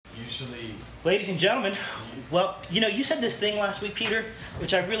actually... Ladies and gentlemen, well, you said this thing last week, Peter,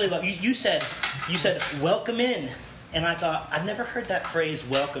 which I really love. You said, welcome in. And I thought, I've never heard that phrase,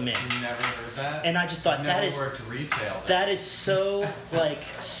 welcome in. You never heard that? And I just thought, that is... Never worked retail. That is so, like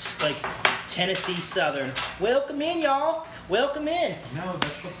Tennessee Southern. Welcome in, y'all. Welcome in. No,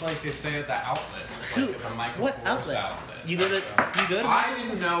 that's what they say at the outlets. Like at the Michael What Kors outlet? You go to? I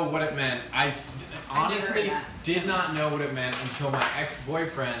didn't know what it meant. I honestly did not know what it meant until my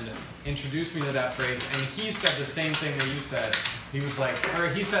ex-boyfriend introduced me to that phrase, and he said the same thing that you said. He was like, or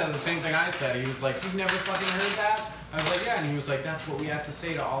he said the same thing I said. He was like, "You've never fucking heard that?" I was like, "Yeah," and he was like, "That's what we have to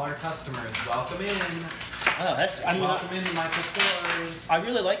say to all our customers. Welcome in." Oh, welcome in, Michael Kors. I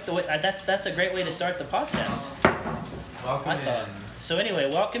really like the way. That's a great way to start the podcast. Welcome in. So anyway,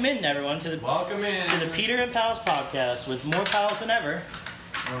 welcome in everyone to the Peter and Pals podcast with more pals than ever.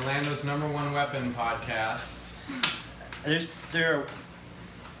 Orlando's #1 weapon podcast.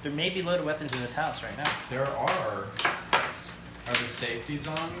 There may be loaded weapons in this house right now. There are. Are the safeties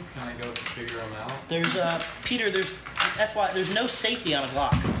on? Can I go figure them out? There's Peter. There's no safety on a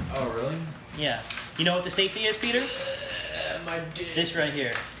Glock. Oh really? Yeah. You know what the safety is, Peter? My dick. This right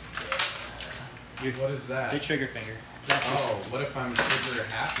here. What is that? The trigger finger. What if I'm trigger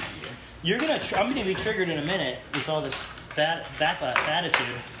happy? I'm gonna be triggered in a minute with all this backlash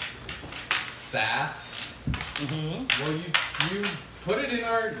attitude. Sass. Mm-hmm. Well, you put it in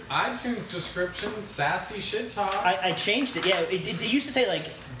our iTunes description. Sassy shit talk. I changed it. Yeah, it used to say like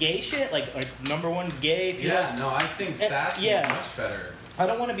gay shit, like #1 gay. No, I think sassy is much better. I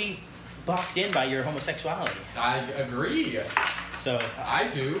don't want to be boxed in by your homosexuality. I agree. So I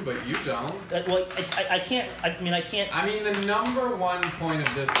do, but you don't. Well, I can't. I mean, the #1 point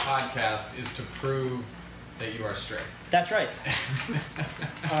of this podcast is to prove that you are straight. That's right.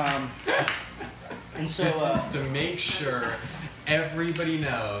 And so to make sure everybody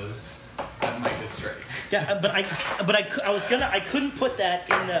knows that Mike is straight. Yeah, but I couldn't put that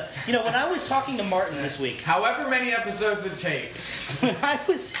in the. When I was talking to Martin this week. However many episodes it takes.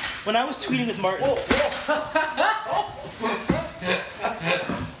 When I was tweeting with Martin.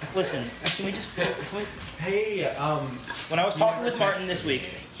 Listen, can we? Hey, when I was talking with Martin this week,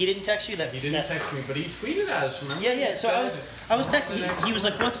 he didn't text you that. He didn't text me, but he tweeted at us. Remember? Yeah. So I was texting. He was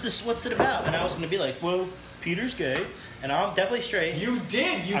like, "What's this? What's it about?" And I was gonna be like, "Well, Peter's gay, and I'm definitely straight." You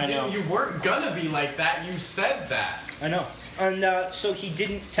did. You did. You weren't gonna be like that. You said that. I know. And so he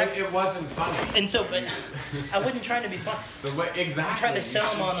didn't text. But it wasn't funny. And so, but I wasn't trying to be funny. Exactly. I'm trying to sell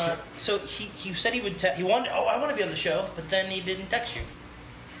him on a. So he said he would. He wanted. Oh, I want to be on the show, but then he didn't text you.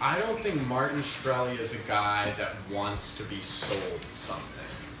 I don't think Martin Shkreli is a guy that wants to be sold something.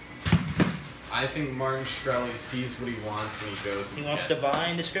 I think Martin Shkreli sees what he wants and he goes and he wants to buy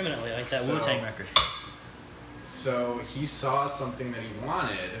indiscriminately, like that Wu-Tang record. So he saw something that he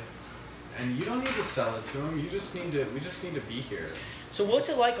wanted, and you don't need to sell it to him. We just need to be here. So what's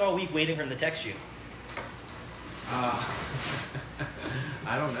it like all week waiting for him to text you? I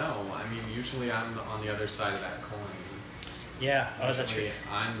don't know. I mean, usually I'm on the other side of that coin. Yeah, that's true.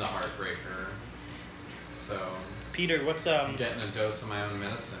 I'm the heartbreaker. So Peter, what's I'm getting a dose of my own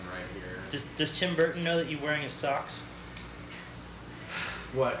medicine right here. Does Tim Burton know that you're wearing his socks?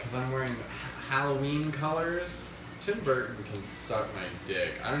 What? Because I'm wearing Halloween colors? Tim Burton can suck my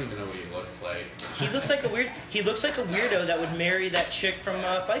dick. I don't even know what he looks like. He looks like a weirdo that would marry that chick from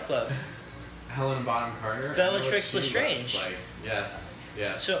Fight Club. Helena Bonham Carter. Bellatrix Lestrange. Like. Yes.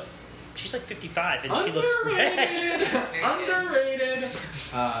 So. She's like 55 and Underrated. She looks great. Underrated.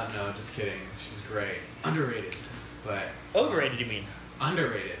 No, just kidding. She's great. Underrated, but overrated. You mean?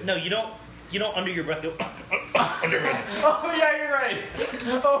 Underrated. No, you don't. You don't under your breath go underrated. Oh yeah, you're right.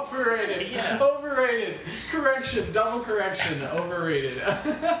 Overrated. Yeah. Overrated. Correction. Double correction. Overrated.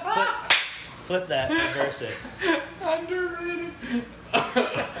 Flip that. Reverse it. Underrated.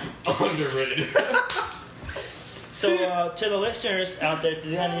 Underrated. So, to the listeners out there, to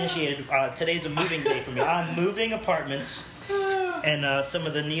the uninitiated, today's a moving day for me. I'm moving apartments, and some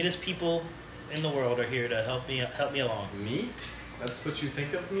of the neatest people in the world are here to help me along. Neat? That's what you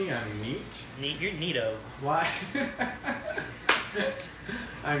think of me? I'm neat? Neat? You're neato. Why?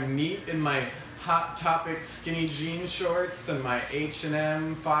 I'm neat in my Hot Topic skinny jean shorts and my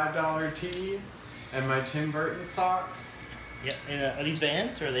H&M $5 tee and my Tim Burton socks. Yeah, and are these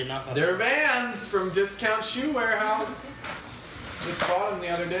Vans or are they knockoff? They're Vans from Discount Shoe Warehouse. Just bought them the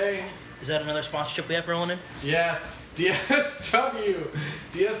other day. Is that another sponsorship we have rolling in? Yes, DSW.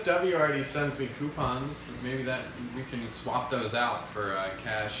 DSW already sends me coupons. Maybe that we can swap those out for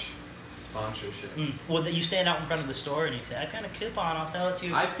cash sponsorship. Well, you stand out in front of the store and you say, "I got a coupon. I'll sell it to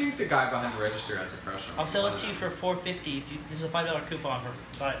you. I think the guy behind the register has a crush on me. I'll sell it to you for $4.50. If you, this is a $5 coupon for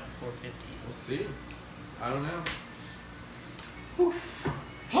 $4.50." We'll see. I don't know. Whew.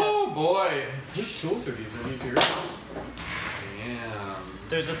 Oh boy! Whose tools are these? Are these yours? Damn.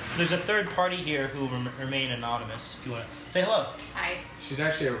 There's a third party here who remain anonymous. If you want to say hello. Hi. She's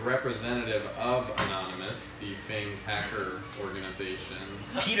actually a representative of Anonymous, the famed hacker organization.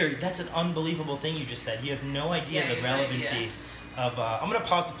 Peter, that's an unbelievable thing you just said. You have no idea the relevancy of. I'm gonna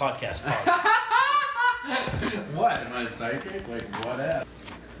pause the podcast. Pause. What? Am I psychic? Like what?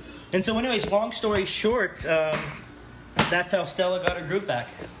 And so, anyways, long story short, that's how Stella got her groove back.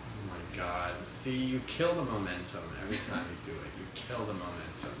 Oh my God! See, you kill the momentum every time you do it. You kill the momentum.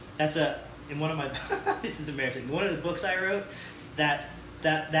 That's in one of my. This is embarrassing. One of the books I wrote, that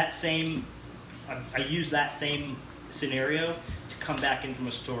same, I used that same scenario to come back in from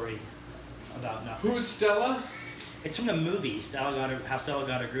a story about nothing. Who's Stella? It's from the movie how Stella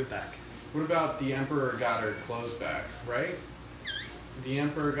got her groove back. What about the Emperor got her clothes back? Right? The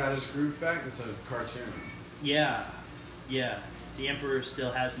Emperor got his groove back. It's a cartoon. Yeah. The Emperor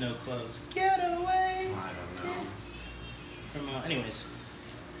still has no clothes. Get away. I don't know. From anyways.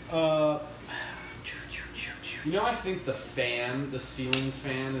 You know, I think the ceiling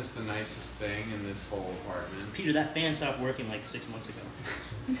fan, is the nicest thing in this whole apartment. Peter, that fan stopped working like 6 months ago.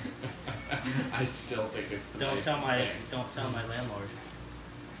 I still think it's the Don't nicest tell my thing. landlord.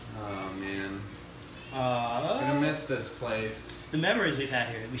 Oh man. I'm gonna miss this place. The memories we've had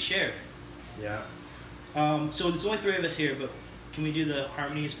here, we shared. Yeah. So there's only 3 of us here, but can we do the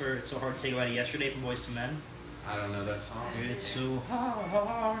harmonies for "It's So Hard to Say Goodbye to Yesterday" from Boyz II Men? I don't know that song. It's so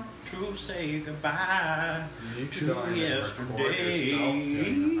hard to say goodbye You could to go in and record yesterday. yourself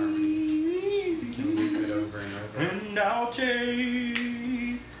doing the harmony. You can loop it over and over. And I'll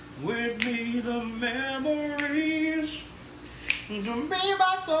take with me the memories to be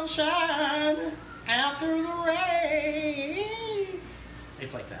my sunshine after the rain.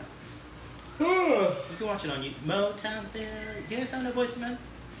 It's like that. You can watch it on YouTube. Motown Philly. Do you guys know Boyz II Men?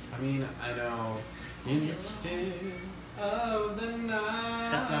 I mean, I know. In the still of the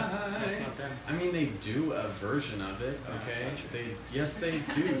night. That's not them. I mean, they do a version of it. No, Okay. that's not true. They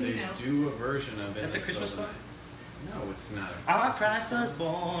do. They No. do a version of it. That's a Christmas song? No, it's not. Our Christ was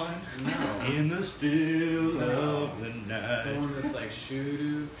born No. in the still No. of the It's the night. one that's like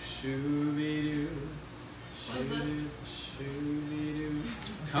shoo-doo, shoo-be-doo. What is this? Shoo-be-doo.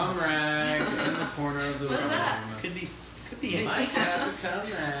 Come rag in the corner of the What's room. that? Could be My anything. cat would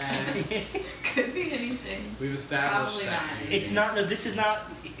come rag. Could be anything. We've established Probably that. not. It's not. No, this is not.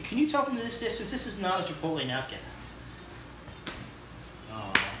 Can you tell from this distance? This is not a Chipotle napkin.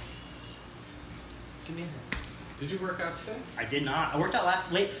 Oh. Give me a hint. Did you work out today? I did not. I worked out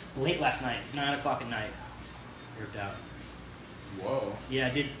late last night, 9 o'clock at night. Worked out. Whoa. Yeah,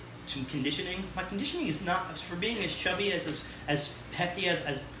 I did some conditioning. My conditioning is not for being as chubby as hefty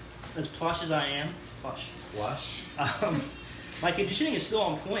as plush as I am. Plush. Flush. My conditioning is still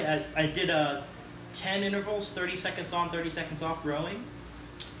on point. I did 10 intervals, 30 seconds on, 30 seconds off rowing,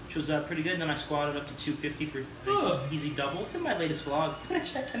 which was pretty good. And then I squatted up to 250 for easy double. It's in my latest vlog.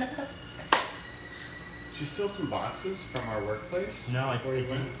 Check it out. Did you steal some boxes from our workplace? No, I before you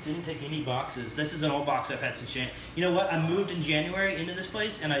went? didn't take any boxes. This is an old box I've had since January. You know what? I moved in January into this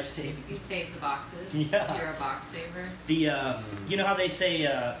place, and I saved You saved the boxes. Yeah. You're a box saver. the. You know how they say?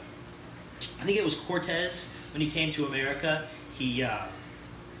 I think it was Cortez when he came to America. He, you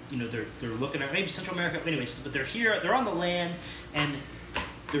know, they're looking at maybe Central America. Anyways, but they're here. They're on the land, and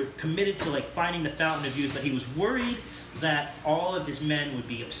they're committed to like finding the fountain of youth. But he was worried that all of his men would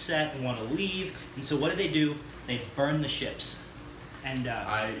be upset and want to leave. And so what did they do? They burned the ships. And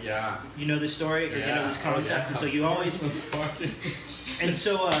Yeah. you know this story, or you know this concept, and so you always. Fucking. And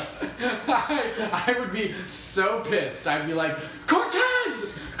so I would be so pissed. I'd be like,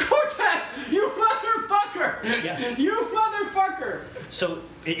 Cortez! Cortez! You motherfucker! Yeah. You motherfucker! So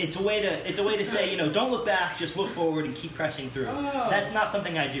it's a way to say, you know, don't look back, just look forward and keep pressing through. Oh. That's not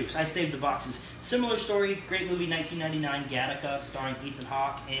something I do. So I saved the boxes. Similar story, great movie, 1999, Gattaca, starring Ethan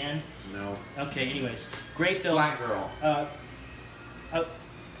Hawke and. No. Okay, anyways, great film. Black girl.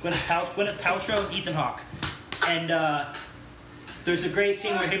 Gwyneth Paltrow and Ethan Hawke, and there's a great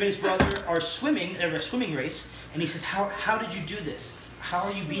scene where him and his brother are swimming. They're a swimming race, and he says, "How did you do this? How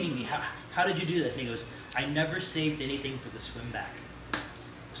are you beating me? How did you do this?" And he goes, "I never saved anything for the swim back."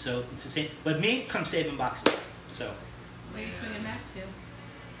 So it's the same. But me, I'm saving boxes. So. Where are you swinging back to?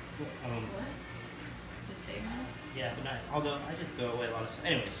 What? Just say that? Yeah, but although I did throw away a lot of stuff.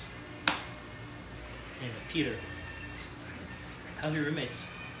 Anyways. Anyway, Peter, how's your roommates?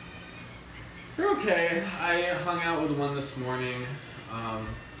 They're okay. I hung out with one this morning.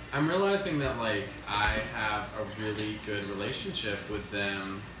 I'm realizing that like I have a really good relationship with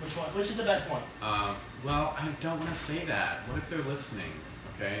them. Which one? Which is the best one? Well, I don't want to say that. What if they're listening?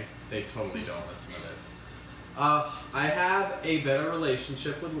 Okay, they totally don't listen to this. I have a better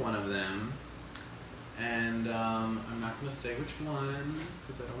relationship with one of them, and I'm not gonna say which one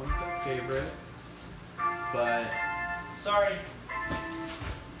because I don't want their favorite. But sorry.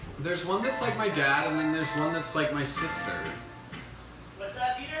 There's one that's like my dad, and then there's one that's like my sister. What's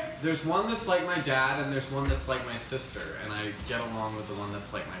that, Peter? There's one that's like my dad, and there's one that's like my sister, and I get along with the one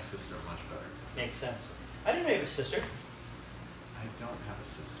that's like my sister much better. Makes sense. I didn't know you have a sister. I don't have a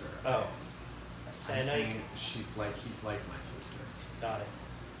sister. Oh. I'm I know saying he's like my sister. Got it.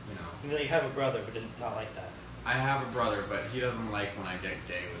 You know. Even though you have a brother, but not like that. I have a brother, but he doesn't like when I get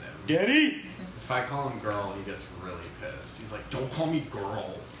gay with him. Daddy? If I call him girl, he gets really pissed. He's like, "Don't call me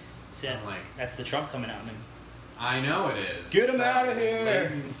girl." See, I'm like, that's the Trump coming out in him. I know it is. Get him That out of here!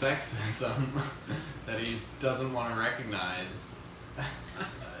 latent sexism that he doesn't want to recognize.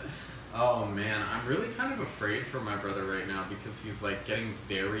 Oh man, I'm really kind of afraid for my brother right now because he's like getting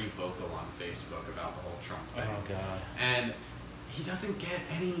very vocal on Facebook about the whole Trump thing. Oh god. And he doesn't get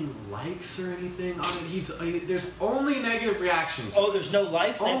any likes or anything on it. There's only negative reaction. Oh, there's no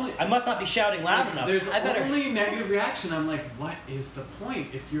likes? Only, I must not be shouting loud enough. There's I better... only negative reaction. I'm like, what is the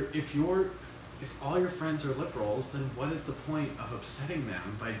point? If all your friends are liberals, then what is the point of upsetting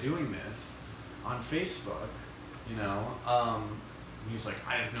them by doing this on Facebook? You know? He's like,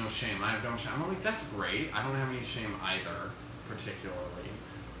 I have no shame. I have no shame. I'm like, that's great. I don't have any shame either, particularly.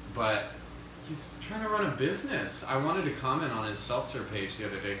 But he's trying to run a business. I wanted to comment on his seltzer page the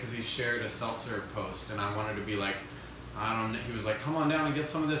other day because he shared a seltzer post, and I wanted to be like, he was like, come on down and get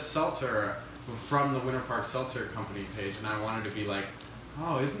some of this seltzer from the Winter Park Seltzer Company page, and I wanted to be like,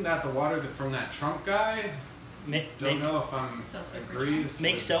 oh, isn't that the water from that Trump guy? Don't know if I'm agrees.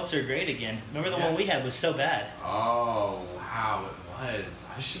 Make seltzer great again. Remember the one we had was so bad. Oh wow, it was.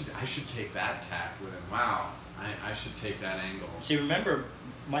 I should take that tack with him. Wow, I should take that angle. See, remember,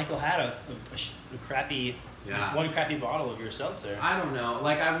 Michael had a crappy, one crappy bottle of your seltzer. I don't know.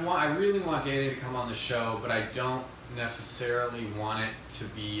 Like I really want Danny to come on the show, but I don't necessarily want it to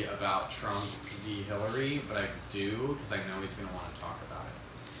be about Trump v. Hillary, but I do because I know he's going to want to talk about it.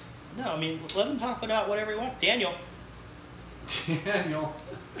 No, I mean, let him talk about whatever he wants. Daniel.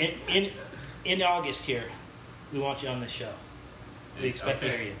 In August here, we want you on this show. We expect to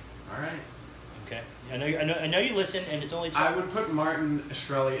hear you. All right. Okay. I know you listen, and it's only. I would put Martin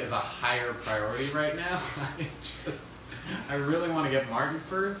Shkreli as a higher priority right now. I really want to get Martin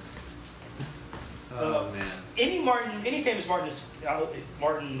first. Oh man. Any famous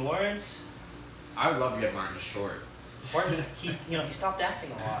Martin Lawrence. I would love to get Martin Short. Martin, he stopped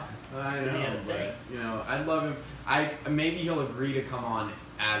acting a lot. I know, but I'd love him. Maybe he'll agree to come on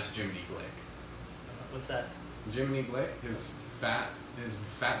as Jiminy Glick. What's that? Jiminy Glick, his fat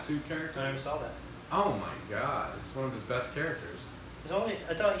suit character. I never saw that. Oh my god, it's one of his best characters.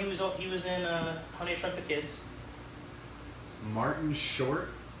 I thought he was in Honey I Shrunk the Kids. Martin Short.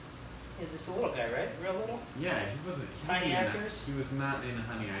 It's a little guy, right? Real little. Yeah, he wasn't. Tiny actors. He was not in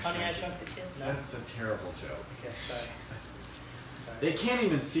Honey I Shrunk the Kids. No. That's a terrible joke. Okay, sorry. They can't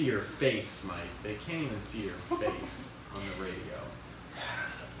even see your face, Mike. They can't even see your face on the radio.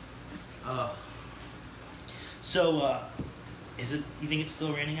 So, you think it's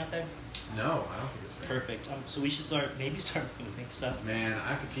still raining out there? No, I don't think it's raining. Perfect. So we should start moving stuff. Man, I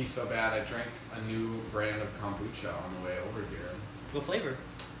have to pee so bad. I drank a new brand of kombucha on the way over here. What flavor?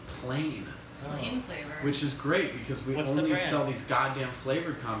 Plain. Plain flavor. Which is great because we only sell these goddamn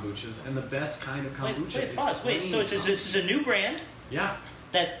flavored kombuchas, and the best kind of kombucha is plain. So this is a new brand. Yeah.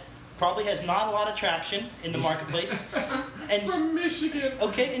 That probably has not a lot of traction in the marketplace. And from Michigan.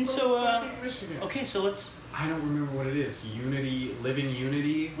 Okay, and so Michigan. Okay, so let's. I don't remember what it is. Living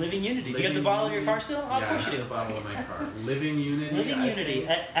Unity. Living Unity. Do you have the bottle of your car still? Oh, yeah, of course you do. The bottle of my car. Living Unity. Living Unity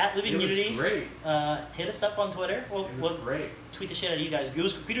at Living Unity. It was great. Hit us up on Twitter. We'll great. Tweet the shit out of you guys.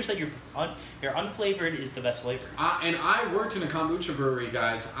 Peter said your unflavored is the best flavor. And I worked in a kombucha brewery,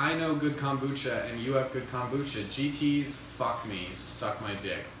 guys. I know good kombucha, and you have good kombucha. GT's, fuck me, suck my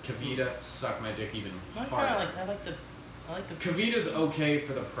dick. Kavita, suck my dick even harder. I like the Kavita's okay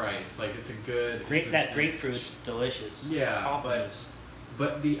for the price. Like it's a good. Grapefruit's delicious. Yeah,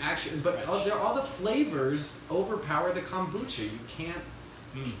 but the all the flavors overpower the kombucha. You can't.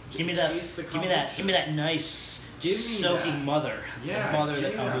 Give me that nice soaking mother. Yeah, mother of the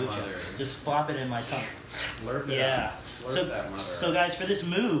kombucha. Just flop it in my tongue. Slurp it up. Slurp that mother. So guys, for this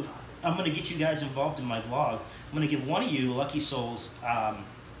move, I'm gonna get you guys involved in my vlog. I'm gonna give one of you lucky souls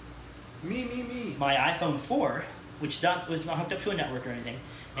Me. my iPhone 4, which was not hooked up to a network or anything,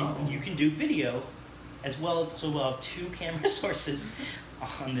 and you can do video, as well as we'll have 2 camera sources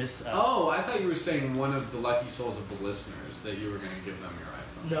on this. I thought you were saying one of the lucky souls of the listeners that you were going to give them your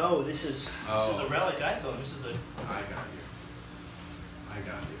iPhone. No, this is a relic iPhone. This is I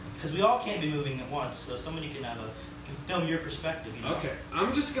got you. because we all can't be moving at once, so somebody can film your perspective. You know? Okay,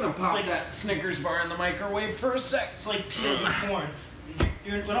 I'm just gonna pop that Snickers bar in the microwave for a sec. It's like Peter eating corn.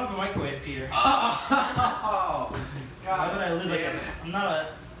 We don't have a microwave, Peter. Oh, God. Why would I live like I'm not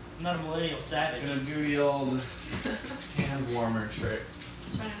a millennial savage. I'm gonna do the old hand warmer trick.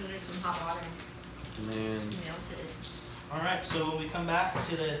 Just running under some hot water. Man. Melted. All right, so when we come back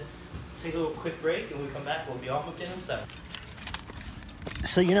take a little quick break, and when we come back, we'll be all hooked in and stuff.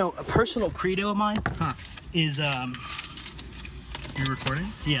 So a personal credo of mine is You recording?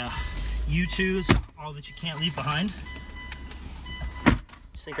 yeah, U2's All That You Can't Leave Behind.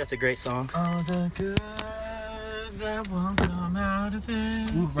 Just think that's a great song. All the good that won't come out of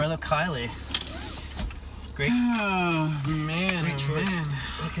it. Ooh, Brother Kylie. Great. Oh, man. Great choice. Man.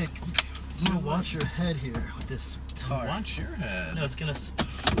 Okay, I'm gonna watch your head here with this guitar. Watch your head. No, it's gonna.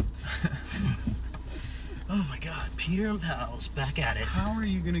 Oh my God, Peter and Pals back at it. How are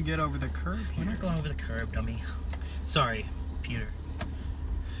you gonna get over the curb We're here? not going over the curb, dummy. Sorry, Peter.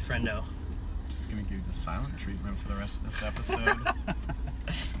 Friendo. Just gonna give you the silent treatment for the rest of this episode.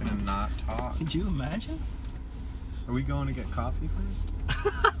 Just gonna not talk. Could you imagine? Are we going to get coffee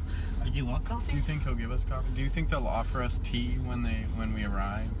first? Do you want Do coffee? you think he'll give us coffee? Do you think they'll offer us tea when we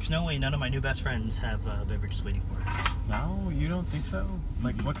arrive? There's no way none of my new best friends have beverages waiting for us. No, you don't think so?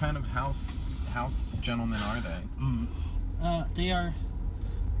 Like, what kind of house gentlemen are they?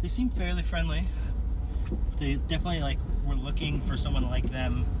 They seem fairly friendly. They definitely we're looking for someone like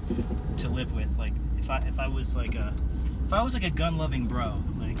them to live with. Like if I was like a gun loving bro,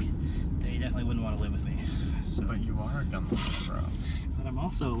 they definitely wouldn't want to live with me. So, But you are a gun lover, bro. but I'm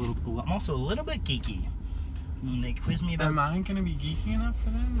also a little bit geeky. When they quiz me about Am I gonna be geeky enough for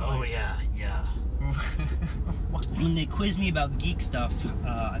them? Oh yeah. When they quiz me about geek stuff,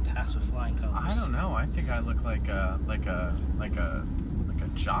 I pass with flying colors. I don't know. I think I look like a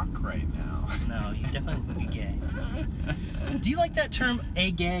jock right now. No, you definitely look like a gay. Do you like that term,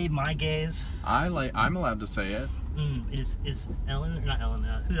 a gay, my gays? I'm allowed to say it. Is Ellen, not Ellen,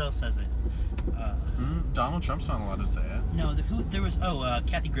 who else says it? Donald Trump's not allowed to say it. No, there was,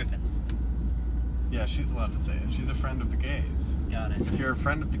 Kathy Griffin. Yeah, she's allowed to say it. She's a friend of the gays. Got it. If you're a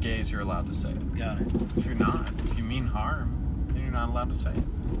friend of the gays, you're allowed to say it. Got it. If you're not, if you mean harm, then you're not allowed to say it.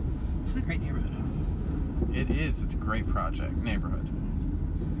 It's a great neighborhood, huh? It is. It's a great neighborhood.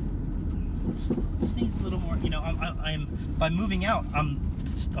 Just needs a little more, I'm by moving out, I'm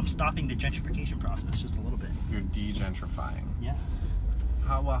stopping the gentrification process just a little bit. You're de-gentrifying. Yeah.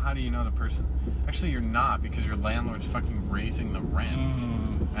 How do you know the person? Actually, you're not, because your landlord's fucking raising the rent,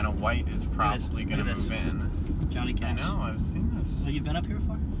 and a white is probably going to move in. Johnny Cash. I know, I've seen this. Oh, you've been up here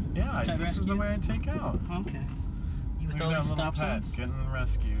before? Yeah, this is the way I take out. Okay. You with Look all at these that stop little pet signs? getting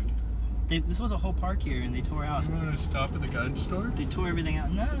rescued. This was a whole park here, and they tore out. You want to stop at the gun store? They tore everything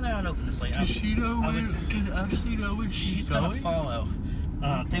out. No, they don't open this late. Does she know where She's gonna follow.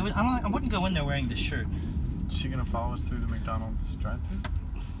 I wouldn't go in there wearing this shirt. Is she gonna follow us through the McDonald's drive-thru?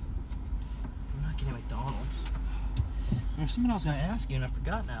 I'm not getting McDonald's. There's something I was gonna ask you, and I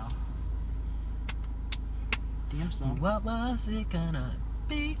forgot now. Damn son. What was it gonna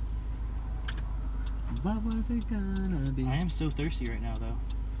be? What was it gonna be? I am so thirsty right now, though.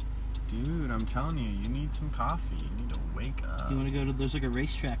 Dude, I'm telling you, you need some coffee. You need to wake up. Do you want to go to? There's like a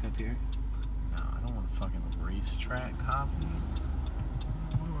racetrack up here. No, I don't want a fucking racetrack coffee.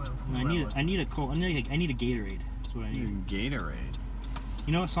 I need a Gatorade. That's what I need. Gatorade.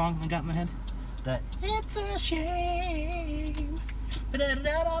 You know what song I got in my head? That it's a shame. It's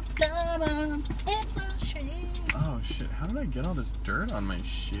a shame. Oh shit! How did I get all this dirt on my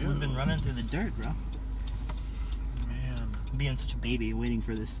shoe? We've been running through the dirt, bro. Man. Being such a baby, waiting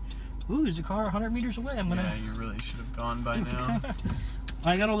for this. Ooh, there's a car 100 meters away. Yeah, you really should have gone by now.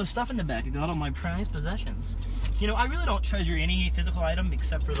 I got all this stuff in the back. I got all my prized possessions. I really don't treasure any physical item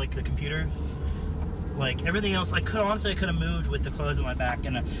except for the computer. Everything else, I could have moved with the clothes in my back,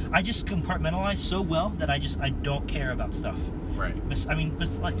 and I just compartmentalize so well that I don't care about stuff. Right. I mean,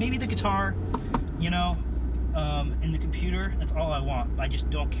 maybe the guitar, and the computer. That's all I want. I just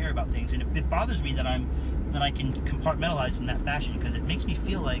don't care about things, and it bothers me that I can compartmentalize in that fashion because it makes me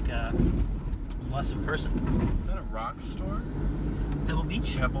feel like I'm less of a person. Is that a rock store? Pebble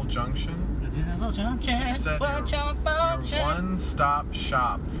Beach. Pebble Junction. Said your one-stop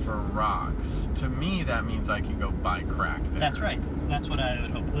shop for rocks. To me, that means I can go buy crack there. That's right. That's what I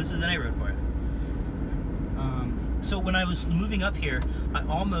would hope. This is the neighborhood for it. So when I was moving up here, I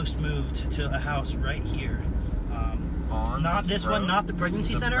almost moved to a house right here. Not this one, not the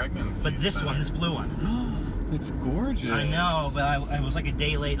pregnancy center, but this one, this blue one. It's gorgeous. I know, but I was like a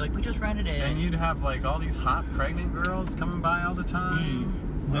day late. Like, we just rented it. And you'd have like all these hot pregnant girls coming by all the time.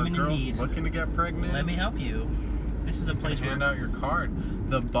 Women in girls need. looking to get pregnant. Let me help you. This is a place where... Hand out your card.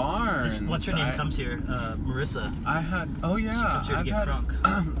 The Barnes. What's her name comes here? Marissa. Oh yeah. She comes here to get drunk.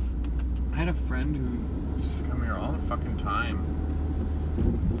 I had a friend who used to come here all the fucking time.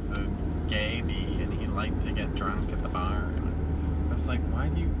 The gay bee, and he liked to get drunk at the bar. And I was like, why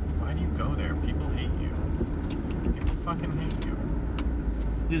do you go there? People hate you. People fucking hate you.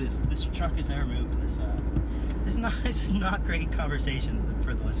 Look at this. This truck is never moved. This is not great conversation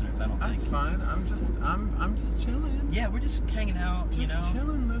for the listeners. I don't think. That's fine. I'm just chilling. Yeah, we're just hanging out. Just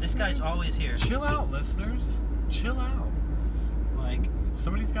chilling, listeners. This guy's always here. Chill out, listeners. Chill out. Like, if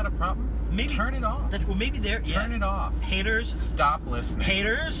somebody's got a problem, maybe turn it off. Well, maybe they're turn it off. Haters, stop listening.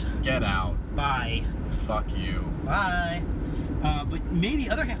 Haters, get out. Bye. Fuck you. Bye. But maybe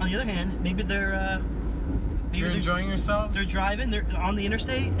on the other hand, maybe they're you're enjoying yourselves. They're driving. They're on the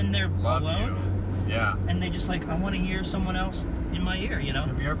interstate and they're Love alone. You. Yeah. And they just like, I want to hear someone else in my ear. You know.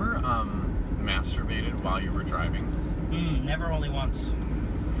 Have you ever masturbated while you were driving? Never. Only once.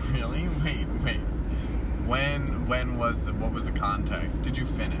 Really? Wait. When was what was the context? Did you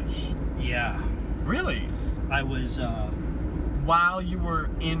finish? Yeah. Really? I was. While you were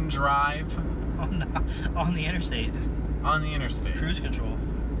in drive. On the interstate. On the interstate. Cruise control.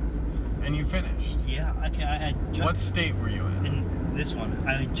 And you finished? Yeah. I had just. What state were you in? In this one.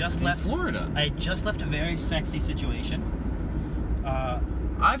 I had just left. Florida. I had just left a very sexy situation.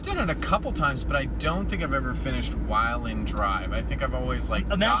 I've done it a couple times, but I don't think I've ever finished while in drive. I think I've always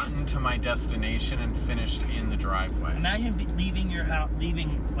gotten to my destination and finished in the driveway. Imagine leaving your house,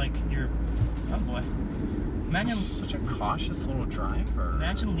 oh boy. Imagine. You're such a cautious little driver.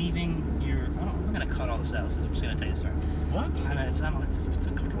 Imagine leaving your. I'm gonna cut all this out. I'm just gonna tell you a story. What? I know it's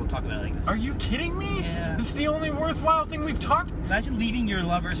uncomfortable to talk about it like this. Are you kidding me? Yeah. This is the only worthwhile thing we've talked. Imagine leaving your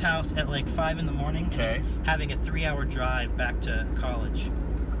lover's house at like 5 in the morning. Okay. Having a 3-hour drive back to college.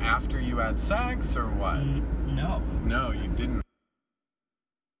 After you had sex or what? No. No, you didn't.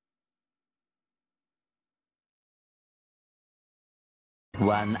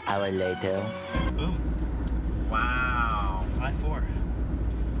 One hour later. Boom. Wow. I-4.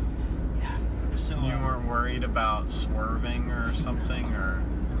 Yeah. So you weren't worried about swerving or something, or?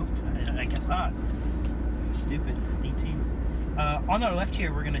 Nope. I guess not. Stupid. 18. On our left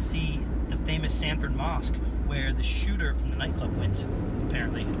here, we're gonna see the famous Sanford Mosque, where the shooter from the nightclub went.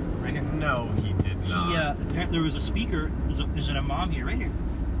 Apparently, right here. No, he did not. Apparently there was a speaker. There's an imam here, right here.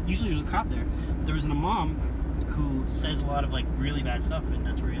 Usually there's a cop there. There was an imam who says a lot of like really bad stuff, and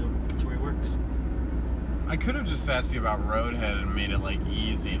that's where he works. I could have just asked you about Roadhead and made it like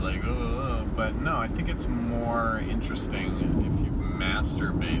easy, like but no, I think it's more interesting if you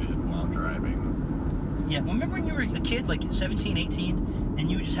masturbated while driving. Yeah, well, remember when you were a kid, like 17, 18,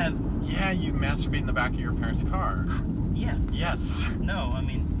 and you would just have... Yeah, you'd masturbate in the back of your parents' car. Yeah. Yes. No, I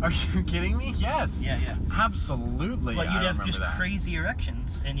mean... Are you kidding me? Yes. Yeah. Absolutely. But you'd have just crazy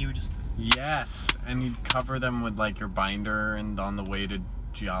erections, and you would just... Yes, and you'd cover them with like your binder and on the way to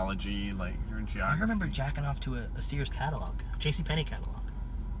geology, like your geography. I remember jacking off to a Sears catalog, JCPenney catalog.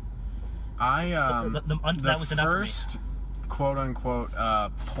 That was the enough first quote-unquote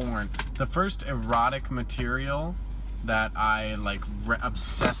porn, the first erotic material that I like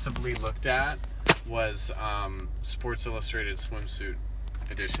obsessively looked at was Sports Illustrated swimsuit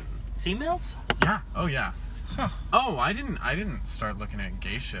edition. Females? Yeah. Oh yeah. Huh. Oh, I didn't start looking at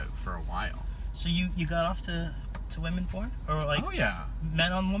gay shit for a while. So you got off to women porn, or like? Oh yeah.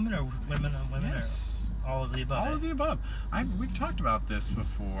 Men on women or women on women? Yes. Or all of the above. All of the above. We've talked about this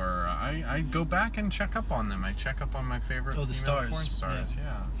before. I go back and check up on them. I check up on my favorite the female stars. porn stars.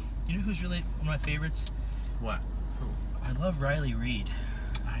 Yeah. You know who's really one of my favorites? What? I love Riley Reid.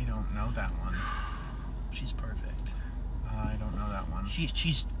 I don't know that one. She's perfect. I don't know that one.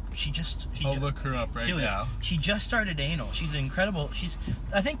 I'll look her up right now. She just started anal. She's incredible.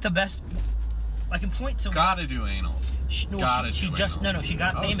 I think the best. I can point to. Gotta do anal. She got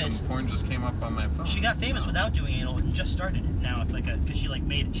famous. Some porn just came up on my phone. She got famous without doing anal and just started it. Now it's like because she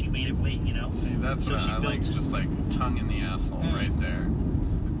made it wait, you know. See, that's what I like. Just like tongue in the asshole right there.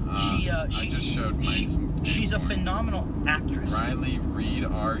 I just showed my. She's a phenomenal actress. Riley Reid,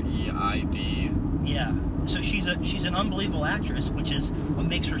 R-E-I-D. Yeah. So she's an unbelievable actress, which is what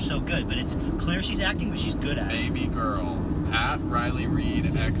makes her so good. But it's clear she's acting, but she's good at it. Baby girl at Riley Reid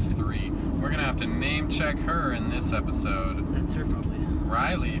X3. We're gonna have to name check her in this episode. That's her probably.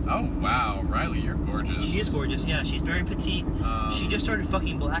 Riley. Oh wow, Riley, you're gorgeous. She is gorgeous. Yeah, she's very petite. She just started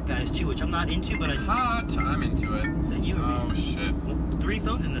fucking black guys too, which I'm not into, but hot. I'm into it. Is that you? Or Oh shit. 3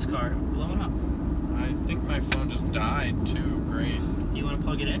 phones in this car, blowing up. I think my phone just died too. Great. Do you want to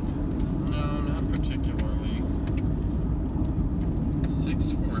plug it in? No, not particularly.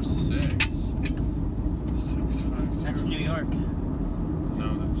 646 650. That's New York.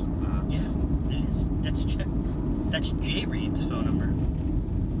 No, that's not. Yeah, it is. That's Jay Reed's phone number.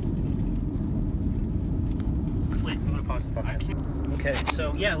 Wait, I'm gonna pause the podcast. Okay,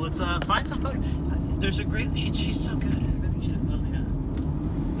 so yeah, let's find some photo. There's a great. She's so good.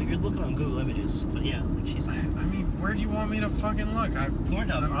 Like you're looking on Google Images, but yeah, like she's. I mean, where do you want me to fucking look?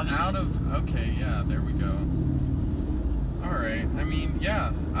 Pornhub, I'm obviously. out of. Okay, yeah, there we go. All right. I mean,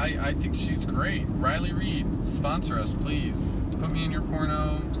 yeah, I think she's great. Riley Reid, sponsor us, please. Put me in your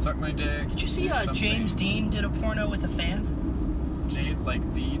porno. Suck my dick. Did you see something. James Dean did a porno with a fan?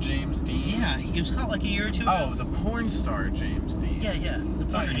 Like the James Dean? Yeah, he was caught like a year or two ago. Oh, the porn star James Dean. Yeah, the I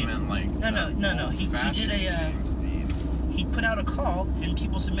thought porn you James. meant like No. He did James Dean. He put out a call and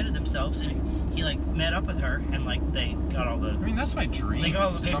people submitted themselves and he like met up with her and like they got all the. I mean, that's my dream. They got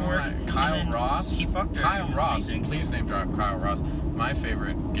all the paperwork. Someone, Kyle and then Ross. He fucked her. Kyle It was Ross. amazing. Please name drop Kyle Ross. My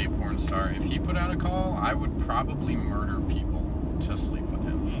favorite gay porn star. If he put out a call, I would probably murder people to sleep with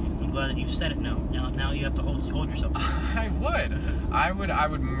him. I'm glad that you said it. Now you have to hold yourself. I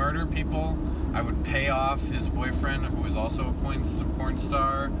would murder people. I would pay off his boyfriend, who is also a porn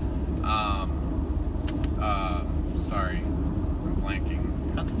star. Sorry, I'm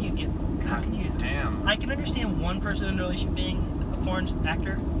blanking. How can you? Damn. I can understand one person in a relationship being a porn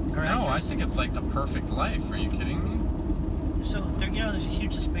actor or No, I actress. think it's like the perfect life. Are you kidding me? So there's a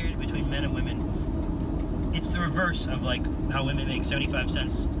huge disparity between men and women. It's the reverse of like how women make 75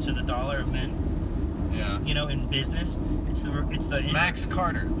 cents to the dollar of men. Yeah. You know, in business, it's the Max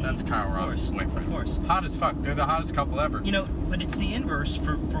Carter. That's Kyle Of Ross's course, boyfriend. of course. Hot as fuck. They're the hottest couple ever. You know, but it's the inverse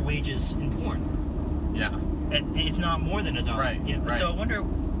for wages in porn. Yeah. And if not more than $1. Right, You know? right. So I wonder,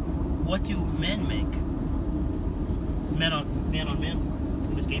 what do men make? Men on men.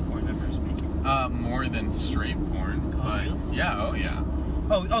 What does gay porn members make? More than straight porn. Oh, but really? yeah, oh yeah.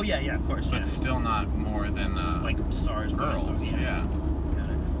 Oh yeah, of course. But Yeah. still not more than Like stars, girls. stuff, Yeah. Got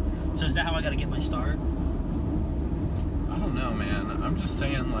it. So is that how I got to get my star? I don't know, man. I'm just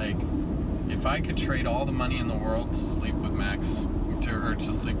saying, like, if I could trade all the money in the world to sleep with Max, or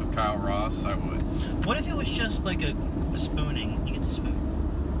to sleep with Kyle Ross, I would. What if it was just like a spooning? You get to spoon.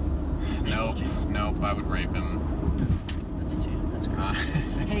 Nope. I would rape him. That's great.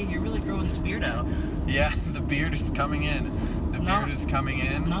 Hey, you're really growing this beard out. Yeah, the beard is coming in. The beard is coming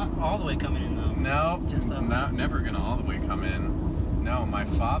in. Not all the way coming in though. No, Just never gonna all the way come in. No, my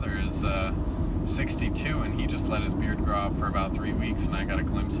father is 62 and he just let his beard grow out for about 3 weeks and I got a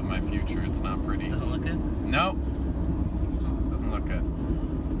glimpse of my future. It's not pretty. Doesn't look good. Nope. Doesn't look good.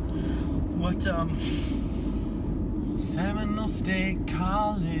 What Seminole State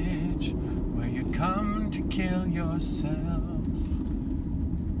College, where you come to kill yourself.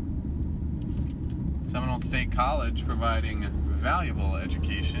 Seminole State College providing valuable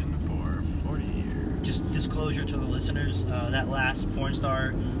education for 40 years. Just disclosure to the listeners, that last porn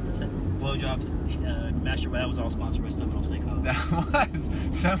star blowjob master, that was all sponsored by Seminole State College. That was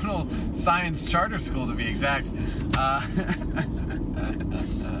Seminole Science Charter School, to be exact. I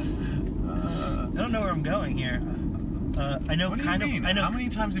don't know where I'm going here. I know What do kind you mean? of. I know. How many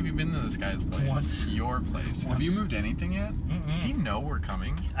times have you been to this guy's place? Once. Your place. Have Once. you moved anything yet? Does he know we're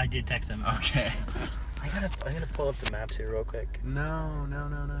coming? I did text him. Okay. I'm gonna pull up the maps here real quick. No.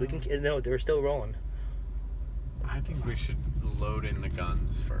 We can. No, they're still rolling. I think we should load in the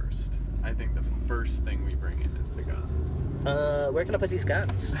guns first. I think the first thing we bring in is the guns. Where can I put these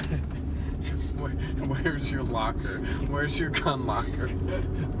guns? Where's your locker? Where's your gun locker?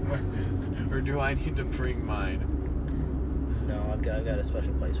 Or do I need to bring mine? No, I've got a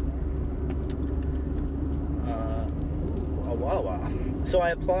special place for them. A Wawa. So I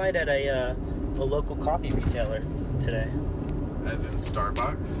applied at a local coffee retailer today. As in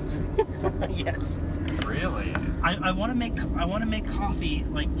Starbucks? Yes. Really? I want to make coffee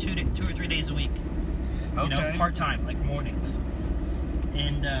like 2 or 3 days a week. You know, part time, like mornings,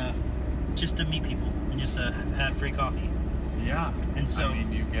 and just to meet people and just to have free coffee. Yeah. And so I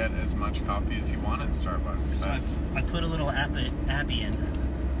mean, you get as much coffee as you want at Starbucks. So I put a little appy in.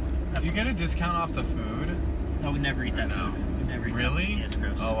 Do you get a discount off the food? I would never eat that No. food. I would never eat Really? that. Yeah, it's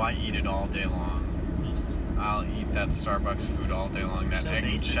gross. Oh, I eat it all day long. Ugh. I'll eat that Starbucks food all day long. That So egg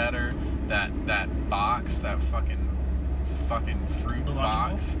and basic. cheddar, that box, that fucking fruit The lunch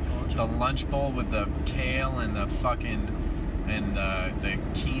box, bowl? the lunch bowl with the kale and the the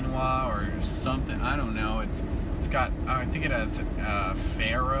quinoa or something. I don't know. It's got. I think it has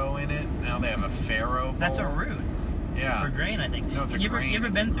farro in it. Now they have a farro bowl. That's a root. Yeah. Or grain, I think. No, it's a you grain. You ever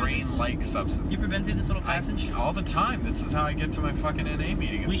it's been a through this? grain-like substance. You ever been through this little passage? All the time. This is how I get to my fucking NA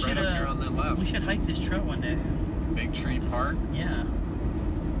meeting. It's right up here on the left. We should hike this trail one day. Big Tree Park. Yeah.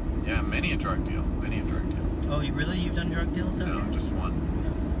 Yeah, many a drug deal. Oh, you've done drug deals out No, here? just one.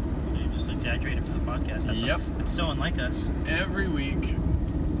 So you just exaggerated for the podcast. That's so unlike us. Every week.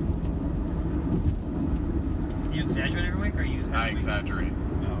 You exaggerate every week, or you? I exaggerate.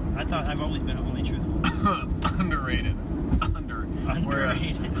 Oh, I thought I've always been only truthful. Underrated.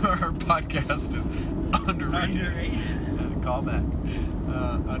 Underrated. Our podcast is underrated. Underrated. Callback.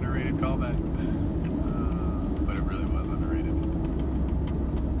 Underrated callback. But it really was underrated.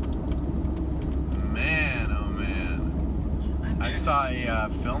 Man, oh man. I saw a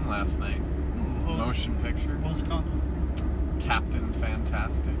film last night. Motion picture. What was it called? Captain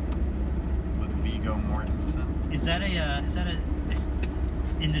Fantastic. With Viggo Mortensen. Is that a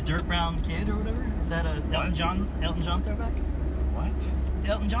in the Dirt Brown Kid or whatever? Is that a Elton John throwback? What?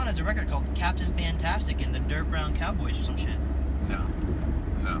 Elton John has a record called Captain Fantastic and the Dirt Brown Cowboys or some shit. No.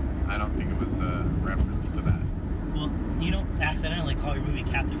 I don't think it was a reference to that. Well, you don't accidentally call your movie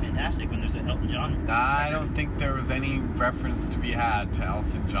Captain Fantastic when there's an Elton John. I don't think there was any reference to be had to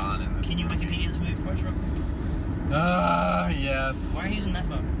Elton John in this Can you movie. Wikipedia this movie for us real quick? Yes. Why are you using that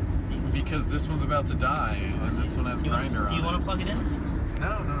phone? Because this one's about to die, and this one has Grindr on it. Do you want to plug it in? No.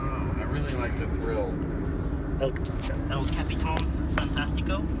 I really like the thrill. El Capitan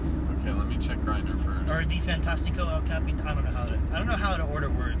Fantastico? Okay, let me check Grindr first. Or the Fantastico El Capitan? I don't know how to order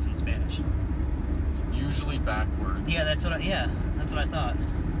words in Spanish. Usually backwards. Yeah, that's what I thought.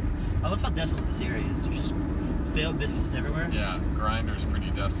 I love how desolate this area is. There's just failed businesses everywhere. Yeah, Grindr's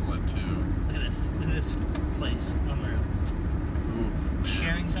pretty desolate too. Look at this. Look at this place. Unreal. Ooh.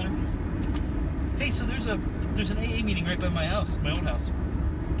 Sharing center. Hey, so there's an AA meeting right by my house, my old house,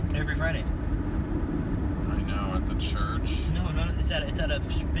 every Friday. I know, at the church. No, it's at a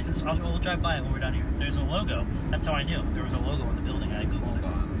business. We'll drive by it when we're down here. There's a logo. That's how I knew there was a logo on the building. I googled Hold it.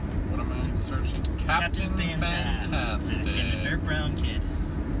 on. What am I searching? Captain Fantastic. And the Dirt Brown Kid.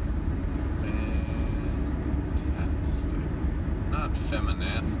 Fantastic. Not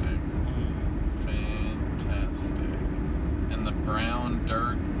feminastic. Fantastic. And the brown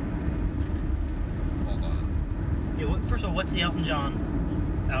dirt. Hold on. Yeah. First of all, what's the Elton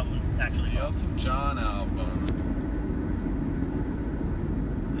John album actually? The called? Elton John album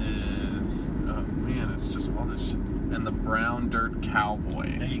is. Oh man, it's just all this shit. And the Brown Dirt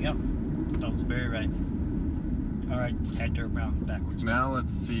Cowboy. There you go. That was very right. All right, had Dirt Brown backwards. Now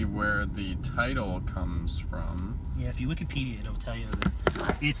let's see where the title comes from. Yeah, if you Wikipedia, it'll tell you that.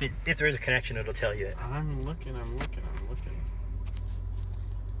 If there is a connection, it'll tell you it. I'm looking.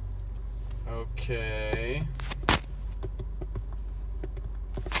 Okay.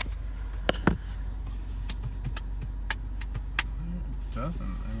 It doesn't.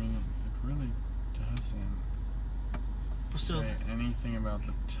 I mean, it really doesn't So- say anything about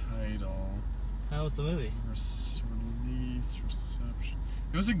the title. How was the movie? Release, reception.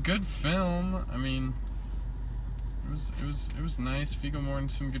 It was a good film. I mean, it was nice. Viggo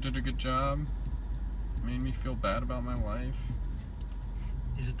Mortensen did a good job. Made me feel bad about my life.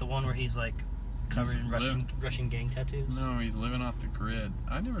 Is it the one where he's like covered in Russian gang tattoos? No, he's living off the grid.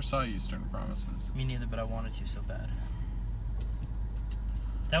 I never saw Eastern Promises. Me neither, but I wanted to so bad.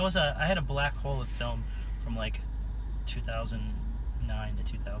 I had a black hole of film from like 2009 to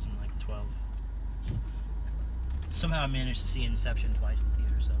 2012. Somehow I managed to see Inception twice in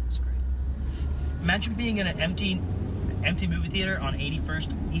theater, so it was great. Imagine being in an empty movie theater on East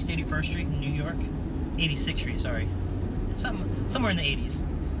 81st Street in New York. 86th Street, sorry. Somewhere in the 80s.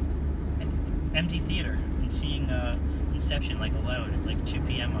 Empty theater and seeing Inception like alone at like 2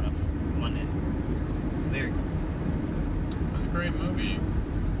 p.m. on a Monday. Very cool. It was a great movie.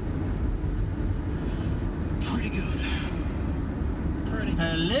 Pretty good.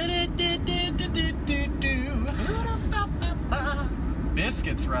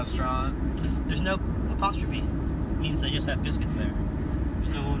 Biscuits restaurant. There's no apostrophe. It means they just have biscuits there.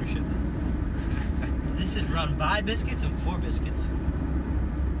 There's no ownership. This is run by biscuits and for biscuits.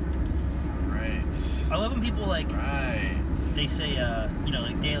 Right. I love when people like Right. they say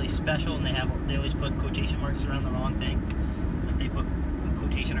like daily special and they always put quotation marks around the wrong thing. Like they put a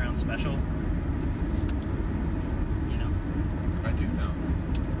quotation around special. You know. I do know.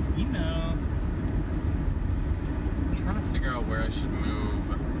 You know. should move.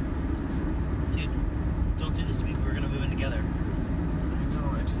 Dude, don't do this to me. We're gonna move in together. I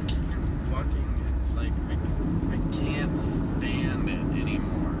know, I just can't fucking, like, I can't stand it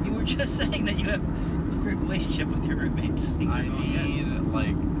anymore. You were just saying that you have a great relationship with your roommates. Things are I going good. need,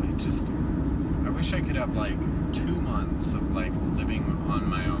 like, I wish I could have, like, 2 months of, like, living on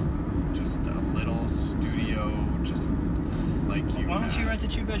my own. Just a little studio, just like you Why don't you had. rent a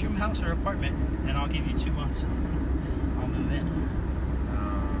 2-bedroom house or apartment, and I'll give you 2 months, and I'll move in.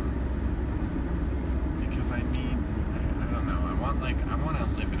 Because I need, I don't know, I want to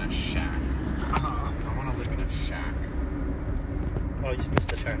live in a shack. Uh-huh. I want to live in a shack. Oh, I just missed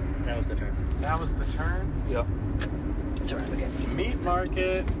the turn. That was the turn. That was the turn? Yep. It's alright, okay. Meat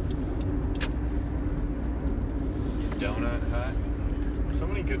market. Donut Hut. So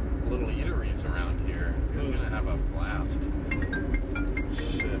many good little eateries around here. We're gonna have a blast.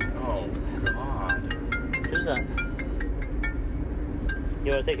 Shit. Oh, God. Who's that?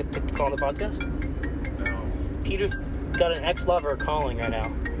 You want to take a call on the podcast? No. Peter got an ex-lover calling right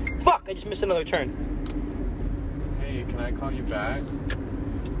now. Fuck! I just missed another turn. Hey, can I call you back?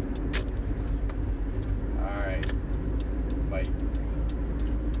 Alright. Bye.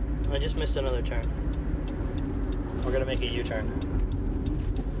 I just missed another turn. We're gonna make a U-turn.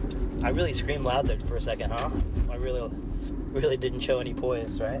 I really screamed loud there for a second, huh? I really didn't show any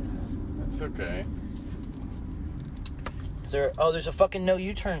poise, right? That's okay. Is there? Oh, there's a fucking no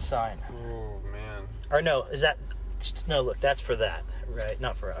U-turn sign. Oh, man. Or no, is that? No, look, that's for that, right?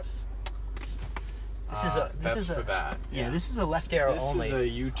 Not for us. That's for that. Yeah, this is a left arrow This only. is a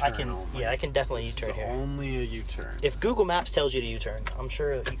U-turn I can, only. yeah, I can definitely This U-turn is here. only a U-turn. If Google Maps tells you to U-turn, I'm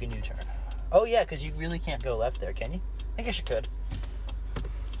sure you can U-turn. Oh yeah, because you really can't go left there, can you? I guess you could.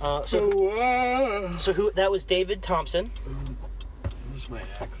 So who? That was David Thompson. Who's my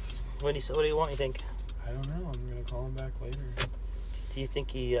ex? What do you want? You think? I don't know. I'm gonna call him back later. Do you think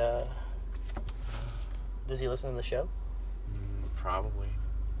he? Does he listen to the show? Probably.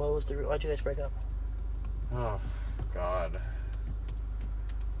 Why'd you guys break up? Oh, God.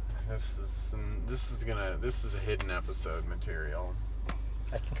 This is a hidden episode material.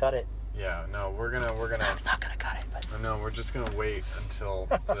 I can cut it. Yeah, no, we're gonna. I'm not gonna cut it, but No, we're just gonna wait until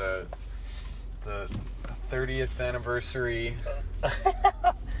the 30th anniversary.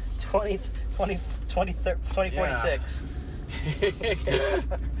 2046.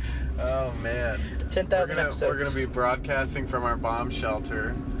 Oh man. 10,000 episodes. We're gonna be broadcasting from our bomb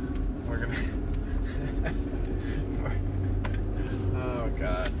shelter. We're gonna. Oh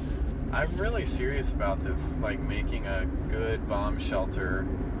God. I'm really serious about this, like making a good bomb shelter.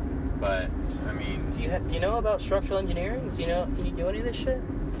 But I mean, Do you know about structural engineering? Can you do any of this shit?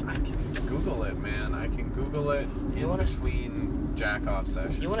 I can Google it, man. I can Google it in between jack-off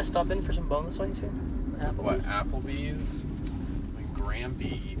sessions. You want to stop in for some boneless wings here? What, Applebee's? Applebee's? My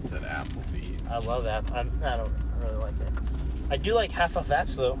Grampy eats at Applebee's. I love that. I don't really like it. I do like half off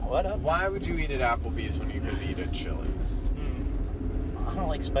apps though. What up? Why would you eat at Applebee's when you could eat at Chili's? I don't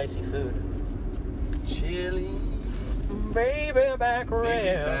like spicy food. Chili. Baby back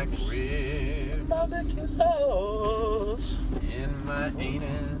Back ribs. ribs. Barbecue sauce. In my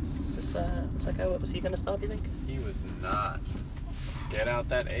anus. Is that guy, was he gonna stop, you think? He was not. Get out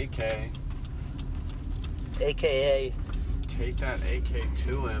that AK. AKA. Take that AK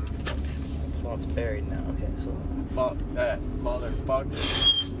to him. Well, it's buried now. Okay, so. Fuck that motherfucker.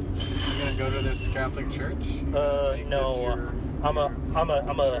 You gonna go to this Catholic church? No. I'm a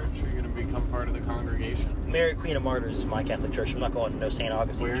church? Are you gonna become part of the congregation? Mary Queen of Martyrs is my Catholic church. I'm not going to no St.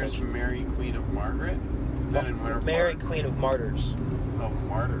 Augustine Where's church. Mary Queen of Margaret? Is that in Winter Park? Mary Queen of Martyrs. Oh,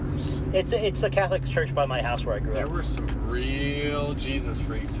 Martyrs. It's the Catholic church by my house where I grew There up. were some real Jesus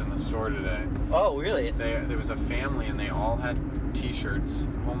freaks in the store today. Oh, really? There was a family and they all had T-shirts,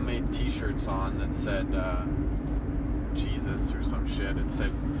 homemade T-shirts on that said Jesus or some shit. It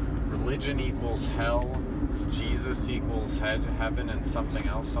said religion equals hell, Jesus equals heaven, and something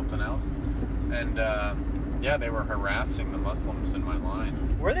else. And yeah, they were harassing the Muslims in my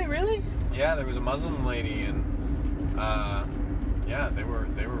line. Were they really? Yeah, there was a Muslim lady, and yeah, they were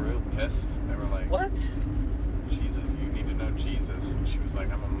real pissed. They were like, What? Jesus, you need to know Jesus. And she was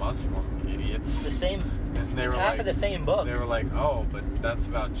like, I'm a Muslim, idiots. The same. And they It's were half like, of the same book. They were like, oh, but that's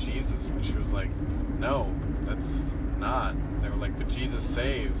about Jesus. And she was like, no, that's not. They were like, but Jesus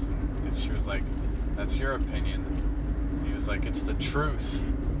saves. And she was like, that's your opinion. And he was like, it's the truth.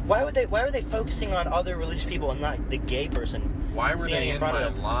 Why were they focusing on other religious people and not the gay person? Why were they in my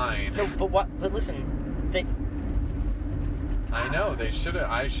line? No, but listen, I know, they should have.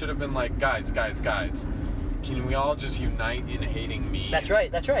 I should have been like, guys. Can we all just unite in hating me? That's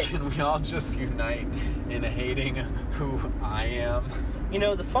right. Can we all just unite in hating who I am? You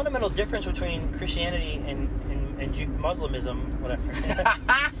know, the fundamental difference between Christianity and Muslimism, whatever,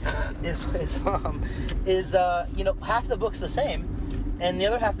 is you know, half the book's the same, and the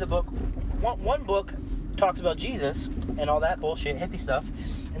other half of the book, one book talks about Jesus and all that bullshit, hippie stuff,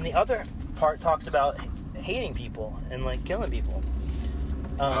 and the other part talks about hating people and like killing people.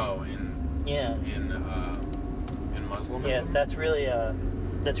 In Muslimism. Yeah, that's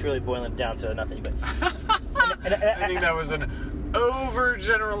really boiling it down to nothing. But I think that was an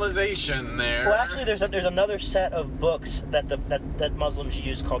overgeneralization there. Well, actually, there's another set of books that Muslims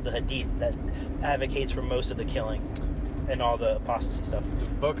use called the Hadith that advocates for most of the killing and all the apostasy stuff. It's a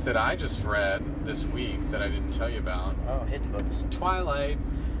book that I just read this week that I didn't tell you about. Oh, hidden books. Twilight.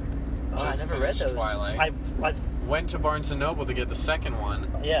 Oh, I never read those. Twilight. I've went to Barnes & Noble to get the second one.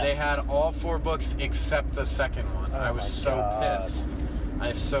 Yeah. They had all 4 books except the second one. Oh, I was so pissed.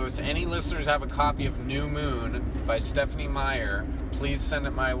 So if any listeners have a copy of New Moon by Stephanie Meyer, please send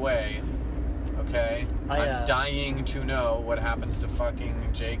it my way. Okay? I'm dying to know what happens to fucking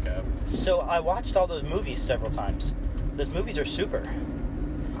Jacob. So I watched all those movies several times. Those movies are super.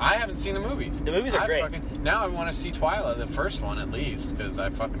 I haven't seen the movies. The movies are great. Now I want to see Twilight, the first one at least, because I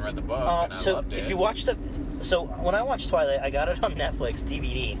fucking read the book and I loved it. If you watch so when I watched Twilight, I got it on Netflix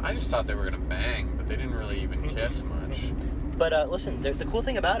DVD. I just thought they were gonna bang, but they didn't really even kiss much. But listen, the cool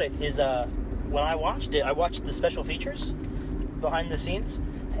thing about it is when I watched it, I watched the special features behind the scenes,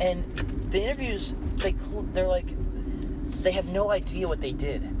 and the interviews, they're like, they have no idea what they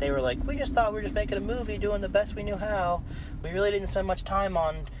did. They were like, we just thought we were just making a movie, doing the best we knew how. We really didn't spend much time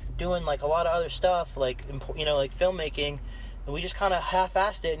on doing like a lot of other stuff, like, you know, like filmmaking, and we just kind of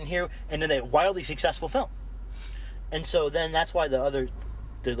half-assed it. And then they wildly successful film. And so then that's why the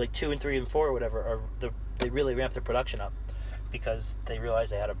like 2 and 3 and 4 or whatever they really ramped their production up, because they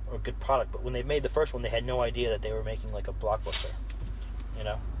realized they had a good product. But when they made the first one, they had no idea that they were making like a blockbuster, you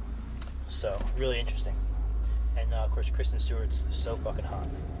know. So really interesting. And of course, Kristen Stewart's so fucking hot.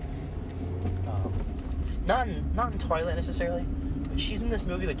 Not in Twilight necessarily, but she's in this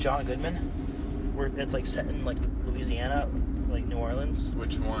movie with John Goodman, where it's like set in like Louisiana, like New Orleans.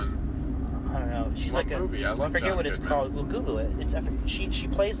 Which one? I don't know. She's what like movie? I forget John what it's Goodman. called. We'll Google it. She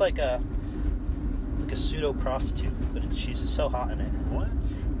plays like a pseudo prostitute, but she's so hot in it. What?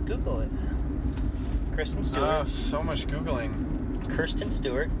 Google it. Kristen Stewart. Oh, so much Googling. Kristen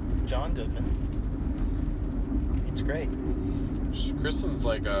Stewart, John Goodman. It's great. Kristen's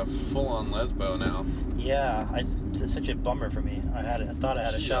like a full-on lesbo now. Yeah, it's such a bummer for me. I thought I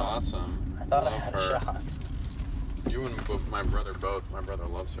had a shot. She's awesome. I thought I had a shot. You and my brother both. My brother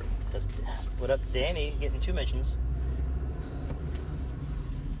loves her. What up, Danny? Getting 2 mentions.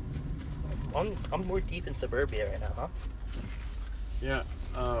 We're deep in suburbia right now, huh? Yeah.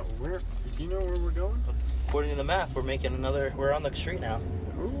 Where? Do you know where we're going? According to the map, we're on the street now.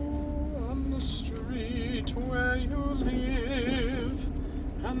 Ooh, on the street where you live,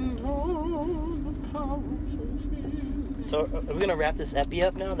 and on the powerful field. So, are we gonna wrap this epi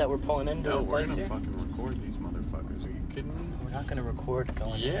up now that we're pulling into the place here? No, we're gonna fucking record these motherfuckers. Are you kidding me? We're not gonna record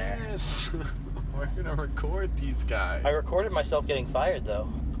going in there. Yes, we're gonna record these guys. I recorded myself getting fired though.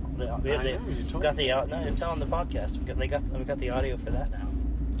 You told me. No, I'm telling the podcast. We got the audio for that now.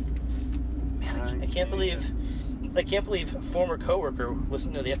 Man, I can't believe former coworker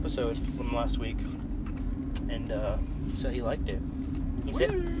listened to the episode from last week and said he liked it. He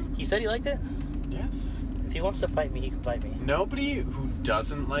said he liked it? Yes. If he wants to fight me, he can fight me. Nobody who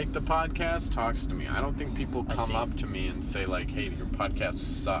doesn't like the podcast talks to me. I don't think people come up to me and say like, "Hey, your podcast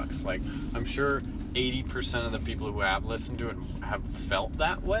sucks." Like, I'm sure 80% of the people who have listened to it have felt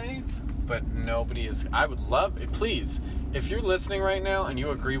that way, but nobody is. I would love it. Please, if you're listening right now and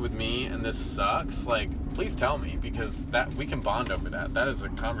you agree with me and this sucks, like, please tell me, because that we can bond over that. That is a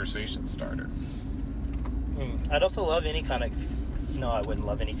conversation starter. I'd also love any kind of. No, I wouldn't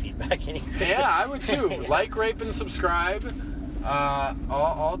love any feedback. Yeah, I would too. Like, rate, and subscribe.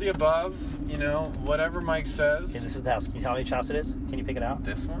 All the above. You know, whatever Mike says. Okay, this is the house. Can you tell me which house it is? Can you pick it out?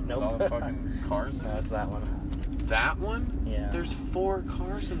 This one? Nope. With all the fucking cars in it? No, it's that one. That one? Yeah. There's 4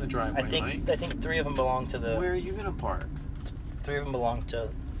 cars in the driveway, Mike. I think 3 of them belong to the... Where are you going to park? 3 of them belong to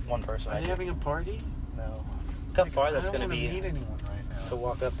one person. Are they having a party? No. Look how far that's going to be. I don't want to meet anyone right now. To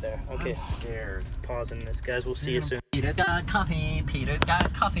walk up there. Okay. I'm scared. Pausing this, guys. We'll see you soon. Peter's got coffee.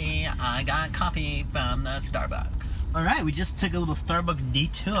 I got coffee from the Starbucks. All right, we just took a little Starbucks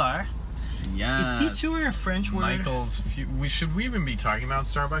detour, Yes. Is detour a French word? Michael's. Should we even be talking about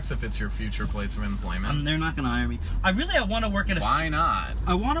Starbucks if it's your future place of employment? They're not going to hire me. I want to work at a. Why not?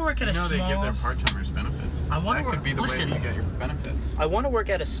 I want to work at a small. They give their part-timers benefits. That could be the way you get your benefits. I want to work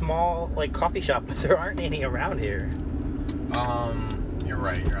at a small coffee shop, but there aren't any around here. You're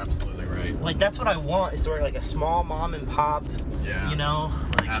right. You're absolutely right. That's what I want, is to work a small mom and pop. Yeah.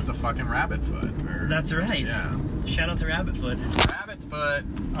 At the fucking Rabbit Foot. That's right. Yeah. Shout out to Rabbit Foot. Rabbit Foot.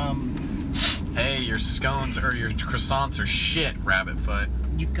 Hey, your scones or your croissants are shit, Rabbit Foot.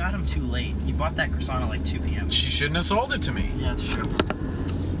 You got them too late. You bought that croissant at 2 p.m. She shouldn't have sold it to me. Yeah, that's true.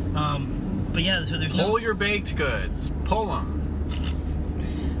 But yeah, so there's Pull your baked goods. Pull them.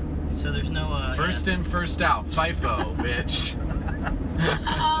 So there's no. First in, first out. FIFO, bitch.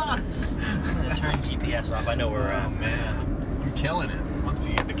 I'm gonna turn GPS off. I know where we're at. Oh man, I'm killing it. Once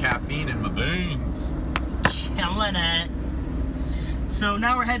you get the caffeine in my veins. Killing it. So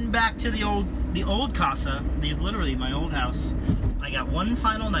now we're heading back to the old casa, literally my old house. I got one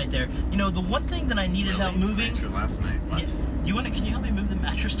final night there. The one thing that I needed help moving. Thanks for last night. What? Yeah, can you help me move the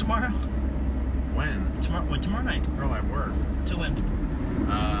mattress tomorrow? When? Tomorrow night. Girl, I work. To when?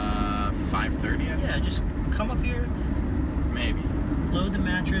 5:30. Yeah, just come up here. Maybe. Load the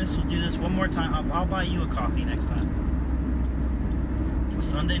mattress. We'll do this one more time. I'll buy you a coffee next time.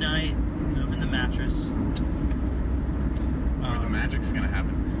 Sunday night, moving the mattress. Where the magic's gonna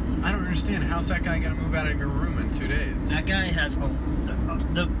happen. I don't understand. How's that guy gonna move out of your room in 2 days? That guy has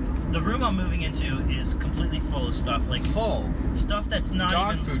the room I'm moving into is completely full of stuff full stuff that's not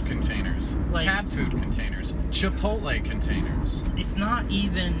dog even, food containers, cat food containers, Chipotle containers. It's not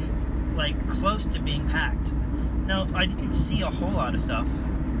even close to being packed. Now I didn't see a whole lot of stuff,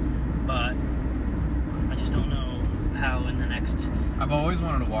 but I just don't know how in the next. I've always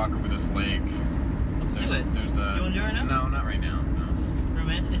wanted to walk over this lake. Let's do it. There's a. You want to do it right now? No, not right now. No.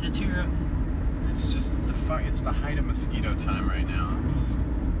 Romance? Is it too? It's just it's the height of mosquito time right now.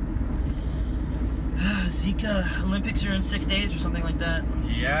 Zika Olympics are in 6 days or something like that.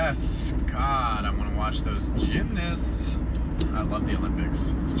 Yes, God, I want to watch those gymnasts. I love the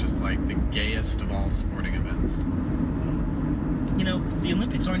Olympics. It's just the gayest of all sporting events. The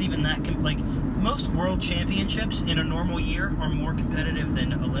Olympics aren't even that most world championships in a normal year are more competitive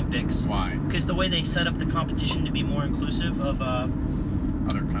than Olympics. Why? Because the way they set up the competition to be more inclusive of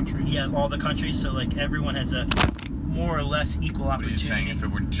other countries. Yeah, all the countries. So everyone has a more or less equal opportunity. What are you saying? If it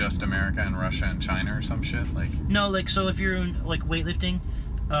were just America and Russia and China or some shit? No, so if you're in weightlifting,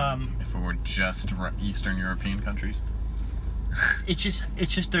 if it were just Eastern European countries. It's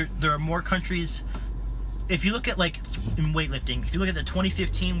just there are more countries. If you look at in weightlifting, if you look at the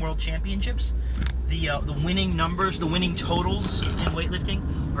 2015 World Championships, the winning numbers, the winning totals in weightlifting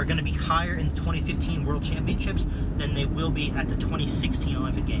are going to be higher in the 2015 World Championships than they will be at the 2016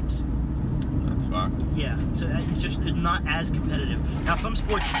 Olympic Games. That's fucked. Yeah, so it's not as competitive. Now some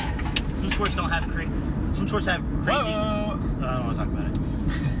sports don't have some sports have crazy. Whoa. I don't want to talk about it.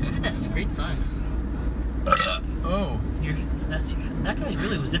 Look at this great sun. Oh. That guy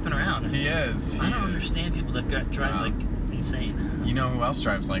really was zipping around. He is. I don't understand people that drive insane. You know who else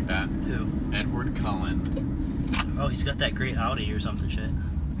drives like that? Who? Edward Cullen. Oh, he's got that great Audi or something shit.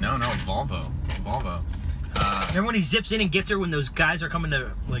 No, Volvo. Remember when he zips in and gets her when those guys are coming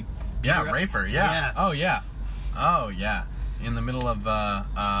to Yeah, rape her. Yeah. Oh yeah. In the middle of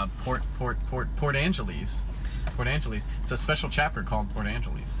Port Angeles. Port Angeles. It's a special chapter called Port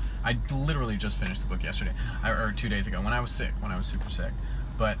Angeles. I literally just finished the book yesterday, or 2 days ago, when I was super sick.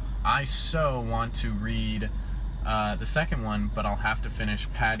 But I so want to read the second one, but I'll have to finish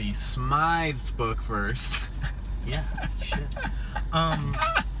Patty Smythe's book first. Yeah, you should.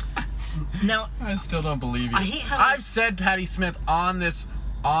 Now I still don't believe you. I hate how I've said Patty Smith on this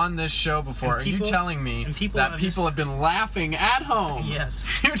show before. Are you telling me that people have been laughing at home?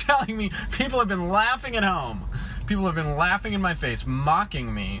 Yes. You're telling me people have been laughing at home. People have been laughing in my face,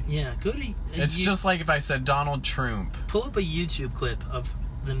 mocking me. Yeah, go to. It's just like if I said Donald Trump. Pull up a YouTube clip of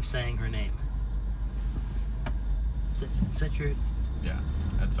them saying her name. Is that your? Yeah,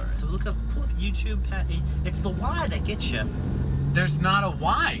 that's alright. So pull up YouTube, Patty. It's the Y that gets you. There's not a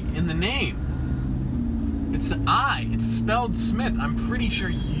Y in the name. It's the I. It's spelled Smith. I'm pretty sure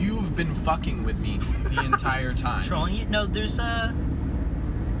you've been fucking with me the entire time. Trolling you? No, maybe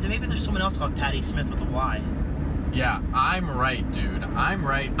there's someone else called Patty Smith with a Y. Yeah, I'm right, dude. I'm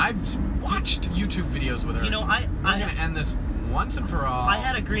right. I've watched YouTube videos with her. We're gonna end this once and for all. I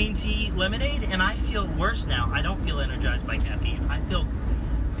had a green tea lemonade, and I feel worse now. I don't feel energized by caffeine.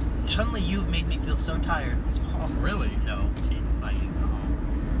 Suddenly you've made me feel so tired. Really? No, it's not you.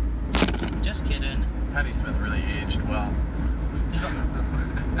 Oh. Just kidding. Patty Smith really aged well.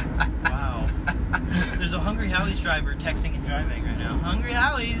 Wow. There's a Hungry Howie's driver texting and driving right now. Hungry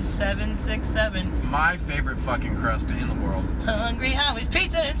Howie's 767. My favorite fucking crust in the world. Hungry Howie's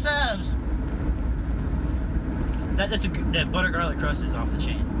pizza and subs. That butter garlic crust is off the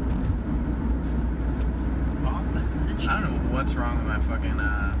chain. Off the chain. I don't know what's wrong with my fucking.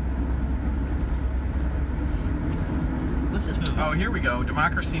 Let's just move on. Oh, here we go.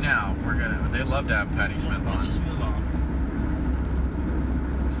 Democracy Now. They'd love to have Patti Smith on. Let's just move on.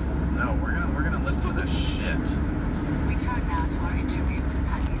 No, we're gonna listen to this shit. Return now to our interview with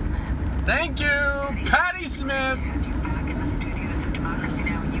Patti Smith. Thank you, Patti Smith. Have you back in the studios of Democracy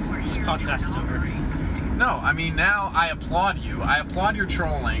Now? You were here podcast is over. the studio. No, I mean now I applaud you. I applaud your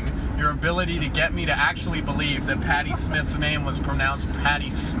trolling, your ability to get me to actually believe that Patti Smith's name was pronounced Patty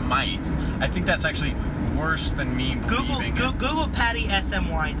Smythe. I think that's actually worse than me believing it. Google Patty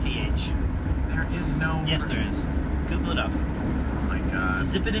SMYTH. There is no. Yes, there is. Google it up. Oh my god.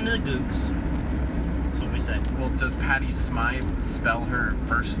 Zip it into the Googs. That's what we say. Well, does Patty Smythe spell her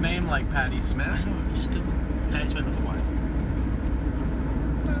first name like Patti Smith? I don't know. Just Google Patty Smith with a Y.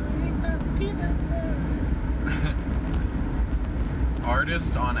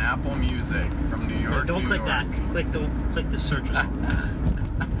 Artist on Apple Music from New York. Don't New click York. that. Click the search result.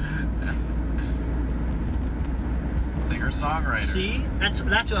 Singer-songwriter. See? That's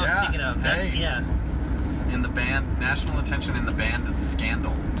what I was Yeah, thinking of. That's hey. yeah. In the band, national attention in the band is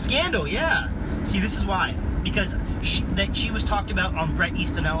Scandal. Scandal, yeah. See, this is why. Because she was talked about on Bret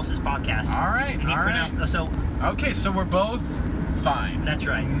Easton Ellis's podcast. All right, And he all right. pronounced so Okay, so we're both fine. that's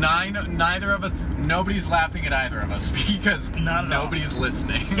right. Neither of us. Nobody's laughing at either of us because Not at all. nobody's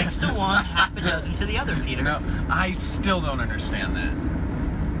listening. 6 to 1, half a dozen to the other, Peter. No, I still don't understand that.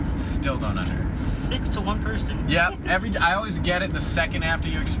 Still don't understand. 6 to 1 person. Yep. I always get it the second after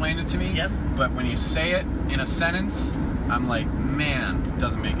you explain it to me. Yep. But when you say it in a sentence, I'm like, man, it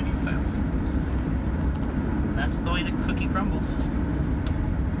doesn't make any sense. That's the way the cookie crumbles.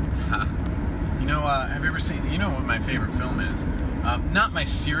 Huh. You know, have you ever seen? You know what my favorite film is? Not my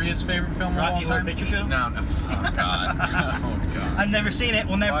serious favorite film of all Rocky Horror time. Picture Show? No, oh god, oh god. I've never seen it.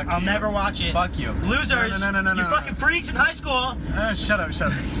 Fuck I'll you. never watch it. Fuck you. Losers. No. You fucking freaks in high school. Shut up.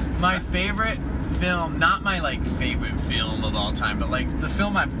 My favorite film, not my like favorite film of all time, but like the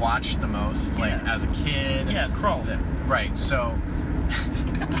film I've watched the most, like Yeah. as a kid. Yeah, Kroll. Right. So.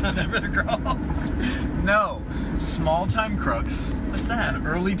 Remember the girl? No, Small Time Crooks. What's that? An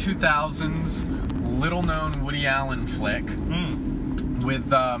early 2000s, little-known Woody Allen flick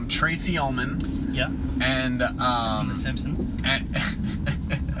with Tracy Ullman Yeah. and The Simpsons.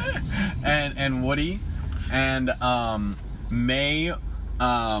 and Woody and May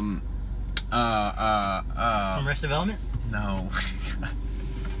From Arrested Development. no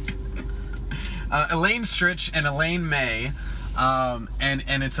Elaine Stritch and Elaine May.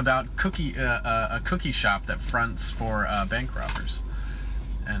 And it's about a cookie shop that fronts for bank robbers,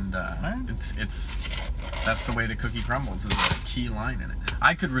 and it's that's the way the cookie crumbles is a key line in it.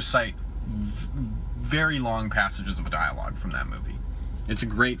 I could recite very long passages of dialogue from that movie. It's a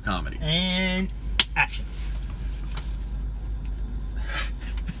great comedy. And action.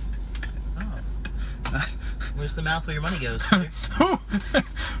 Oh. Where's the mouth where your money goes? Peter?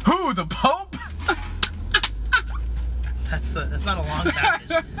 Who the Pope? That's not a long passage.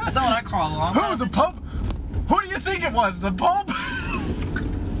 That's not what I call a long Who passage. the Pope? Who do you think it was? The Pope?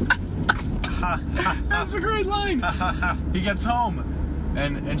 That's a great line. He gets home,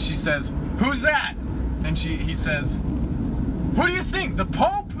 and she says, "Who's that?" And he says, "Who do you think? The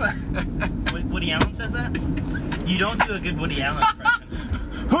Pope?" Woody Allen says that? You don't do a good Woody Allen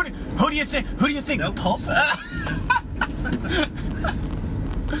impression. Who do you think? Who do you think? Nope. The Pope?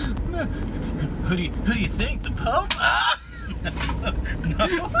 Who do you think? The Pope?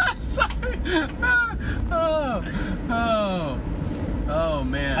 No. Sorry. Oh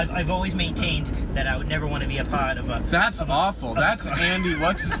man. I've always maintained that I would never want to be a part of a. That's awful. That's Andy.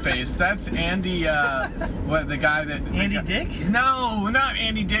 What's his face? That's Andy. What the guy that? Andy Dick? No, not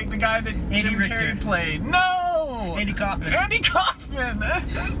Andy Dick. The guy that Jim Richter. Carrey played. No. Andy Kaufman. Andy Kaufman.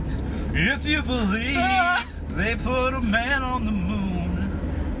 If you believe they put a man on the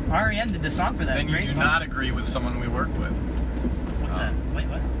moon. R.E.M. did the song for that. Then you Great do song. not agree with someone we work with. What's that? Wait,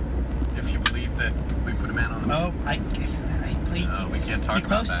 what? If you believe that we put a man on the moon. Oh, I We can't talk he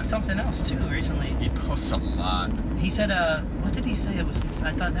about posted that. something else too recently. He posts a lot. He said, what did he say? It was.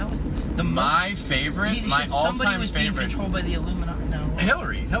 I thought that was the My favorite, He my said somebody all-time was favorite. being controlled by the Illuminati. No.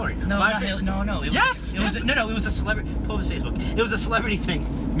 Hillary. No, My not Hillary. No. It Yes, was, yes. No. It was a celebrity. Pull up his Facebook. It was a celebrity thing.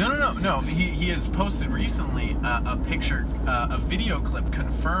 No. He has posted recently a picture, a video clip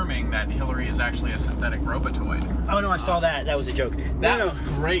confirming that Hillary is actually a synthetic robotoid. Oh no, I saw that. That was a joke. That was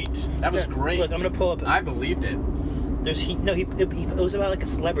great. That was No, great. look, I'm gonna pull up- I believed it. It was about like a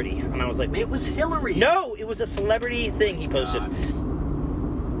celebrity, and I was like, It was Hillary. no, it was a celebrity thing he posted.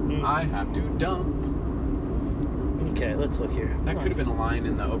 I have to dump. Okay, let's look here. That could have been a line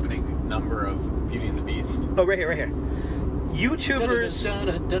in the opening number of Beauty and the Beast. Oh, right here. YouTubers.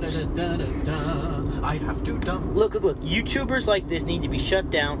 I have to dump. Look. YouTubers like this need to be shut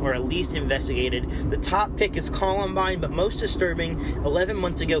down or at least investigated. The top pick is Columbine, but most disturbing, 11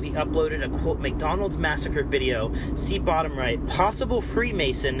 months ago he uploaded a, quote, McDonald's massacre video. See bottom right. Possible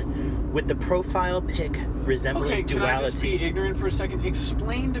Freemason with the profile pic resembling Okay, can duality. I just be ignorant for a second?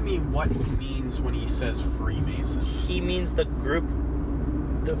 Explain to me what he means when he says Freemason. He means the group...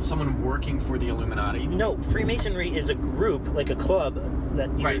 Someone working for the Illuminati? No, Freemasonry is a group, like a club, that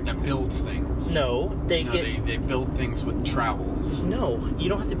you... Right, that builds things. No, they build things with trowels. No, you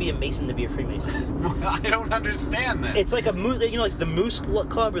don't have to be a Mason to be a Freemason. I don't understand that. It's like a moose, like the Moose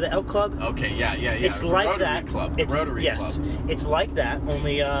Club or the Elk Club. Okay, yeah. It's the like Rotary that. Club. It's, Rotary yes, Club. it's like that.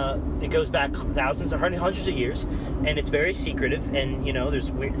 Only it goes back thousands or hundreds of years, and it's very secretive. And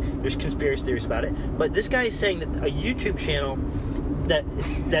there's conspiracy theories about it. But this guy is saying that a YouTube channel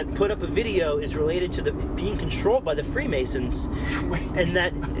that put up a video is related to being controlled by the Freemasons, and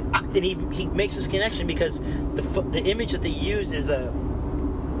he makes this connection because the image that they use is a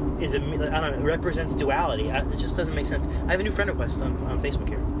I don't know, it represents duality. It just doesn't make sense. I have a new friend request on Facebook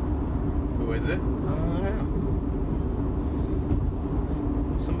here. Who is it? I don't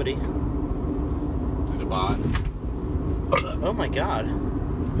know. It's somebody. Is it a bot? Oh my god.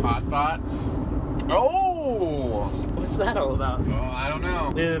 Hot bot? Oh! What's that all about? Oh, I don't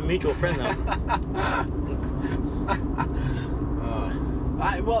know. We have a mutual friend though.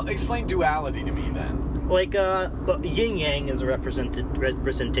 Well, explain duality to me then. Like yin yang is a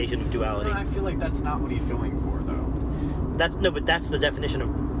representation of duality. I feel like that's not what he's going for, though. But that's the definition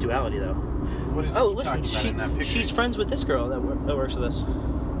of duality though. What is Oh, he listen, talking about in that picture? she's friends with this girl that works with us.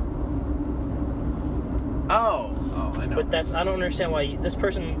 Oh, I know. But I don't understand why this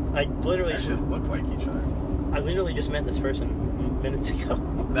person. They actually look like each other. I literally just met this person minutes ago.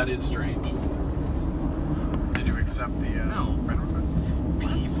 That is strange. Did you accept the No. friend request?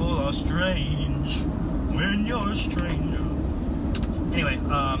 People are strange when you're a stranger. Anyway,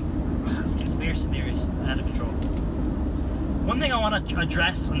 conspiracy theories out of control. One thing I want to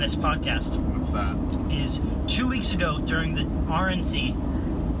address on this podcast What's that? is 2 weeks ago during the RNC,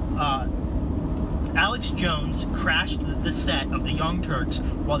 Alex Jones crashed the set of the Young Turks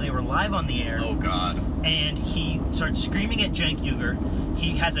while they were live on the air. Oh, God. And he started screaming at Cenk Uygur.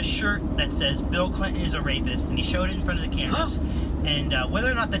 He has a shirt that says Bill Clinton is a rapist, and he showed it in front of the cameras. And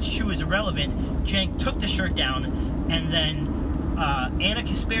whether or not that's true is irrelevant. Cenk took the shirt down, and then Anna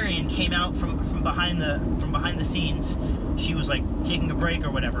Kasparian came out from behind the scenes. She was like taking a break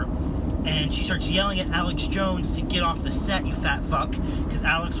or whatever, and she starts yelling at Alex Jones to get off the set, you fat fuck, because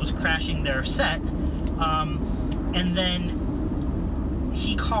Alex was crashing their set. And then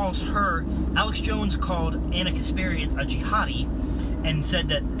Alex Jones called Anna Kasparian a jihadi, and said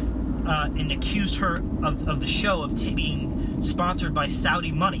that, and accused her of the show of being sponsored by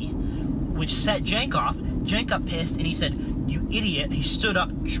Saudi money, which set Cenk off. Cenk got pissed, and he said, "You idiot!" He stood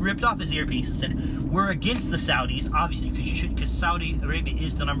up, ripped off his earpiece, and said, "We're against the Saudis, obviously, because Saudi Arabia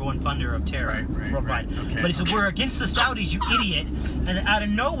is the #1 funder of terror worldwide." Right. Okay. But he said, "We're against the Saudis, you idiot!" And out of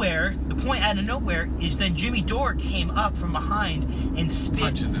nowhere, is then Jimmy Dore came up from behind and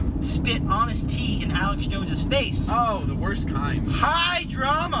Punches him. spit honest tea in Alex Jones's face. Oh, the worst kind. High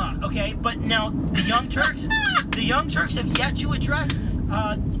drama. Okay, but now the Young Turks have yet to address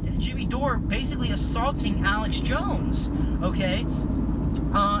Jimmy Dore basically assaulting Alex Jones. Okay,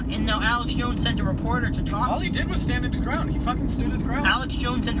 and now Alex Jones sent a reporter to talk. All he did was stand his ground. He fucking stood his ground. Alex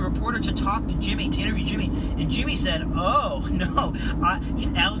Jones sent a reporter to talk to Jimmy, to interview Jimmy, and Jimmy said, "Oh no,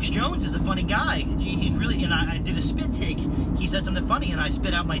 Alex Jones is a funny guy. He's really." And I did a spit take. He said something funny, and I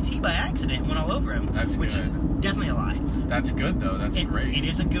spit out my tea by accident and went all over him. That's which is definitely a lie. That's good though. That's great. It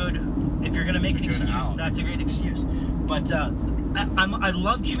is a good. If you're gonna make an excuse, out. that's a great excuse. But I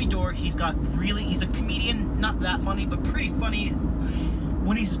love Jimmy Dore. He's a comedian, not that funny, but pretty funny.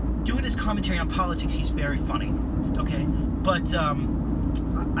 When he's doing his commentary on politics, he's very funny. Okay, but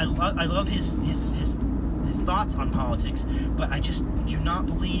I love his his thoughts on politics, but I just do not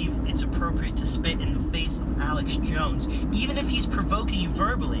believe it's appropriate to spit in the face of Alex Jones, even if he's provoking you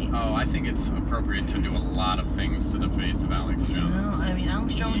verbally. Oh, I think it's appropriate to do a lot of things to the face of Alex Jones. No, I mean,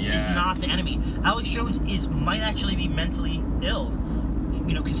 Alex Jones is not the enemy. Alex Jones might actually be mentally ill.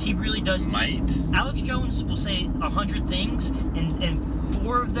 You know, because he really does. Might? Alex Jones will say 100 things, and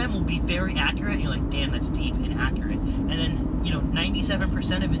 4 of them will be very accurate, and you're like, damn, that's deep and accurate. And then, you know,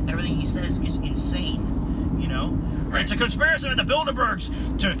 97% of everything he says is insane, you know? Right. It's a conspiracy with the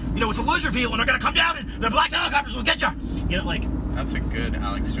Bilderbergs to, you know, with the lizard people, and they're going to come down, and the black helicopters will get you. You know, like... That's a good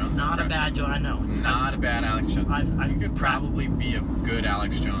Alex Jones Not impression. a bad Joe, I know. It's not a bad Alex Jones. You could probably be a good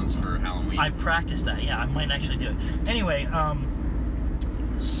Alex Jones for Halloween. I've practiced that, yeah, I might actually do it. Anyway,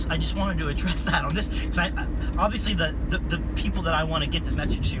 I just wanted to address that on this, because obviously the people that I want to get this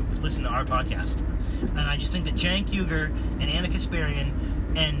message to listen to our podcast, and I just think that Cenk Uygur and Anna Kasparian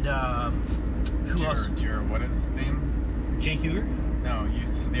and who else? What is his name? Cenk Uygur? No,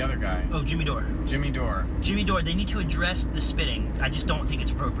 the other guy. Oh, Jimmy Dore. Jimmy Dore. Jimmy Dore. They need to address the spitting. I just don't think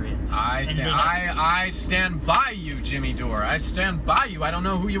it's appropriate. I stand by you, Jimmy Dore. I stand by you. I don't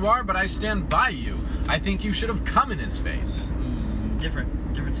know who you are, but I stand by you. I think you should have come in his face. Different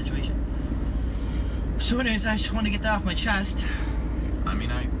situation. So anyways, I just want to get that off my chest. I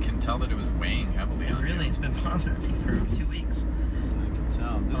mean, I can tell that it was weighing heavily on you. Really, it's been bothering me for 2 weeks. I can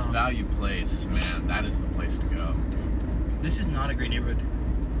tell. This Value Place, man, that is the place to go. This is not a great neighborhood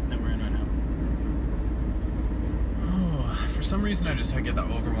that we're in right now. Oh, for some reason, I get the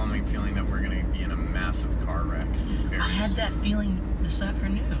overwhelming feeling that we're going to be in a massive car wreck very I had that feeling this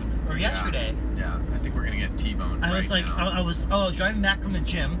afternoon or yesterday. Yeah, I think we're going to get T-boned. I was like, now. I was driving back from the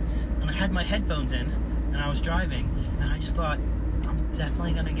gym, and I had my headphones in, and I was driving, and I just thought, I'm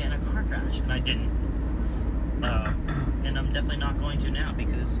definitely going to get in a car crash, and I didn't. And I'm definitely not going to now,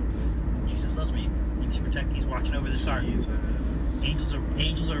 because Jesus loves me. He's protecting. He's watching over this car. Jesus. Angels are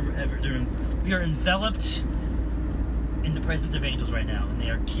we are enveloped in the presence of angels right now, and they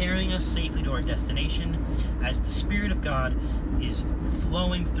are carrying us safely to our destination as the Spirit of God is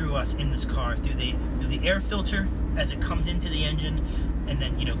flowing through us in this car, through the air filter as it comes into the engine, and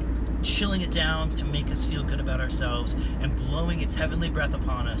then, you know, chilling it down to make us feel good about ourselves, and blowing its heavenly breath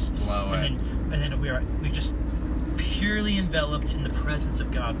upon us. And then we're just purely enveloped in the presence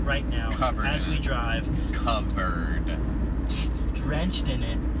of God right now. Covered as we drive. Covered. Drenched in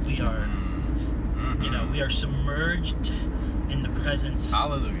it. We are, you know, we are submerged in the presence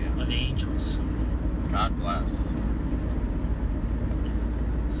Hallelujah. of angels. God bless.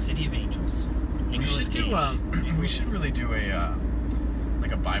 City of Angels. Nicolas Cage. We should really do a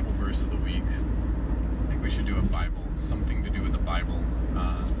Bible verse of the week. I think we should do something to do with the Bible,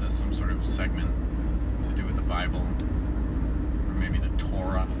 some sort of segment to do with the Bible, or maybe the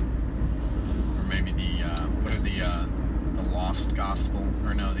Torah, or maybe the Lost Gospel,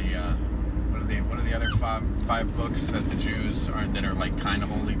 or no, what are the other five books that the Jews are like kind of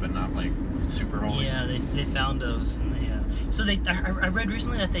holy but not like super holy? Yeah, they found those, and I read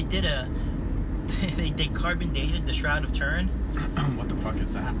recently that they did they carbon dated the Shroud of Turin. What the fuck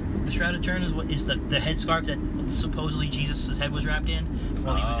is that? The Shroud of Turin is the headscarf that supposedly Jesus' head was wrapped in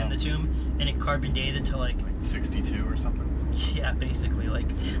while he was in the tomb, and it carbon dated to like 62 or something. Yeah, basically like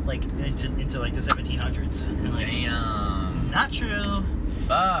into like the 1700s. And like, damn. Not true.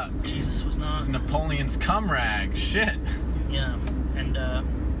 Fuck. Jesus was not. This was Napoleon's cum rag. Shit. Yeah, and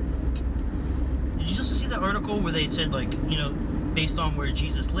did you also see that article where they said, like, you know, based on where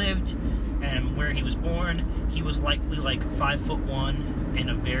Jesus lived and where he was born, he was likely like 5'1"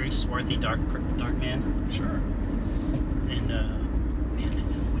 and a very swarthy dark man. Sure. And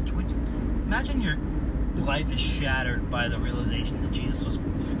imagine your life is shattered by the realization that Jesus was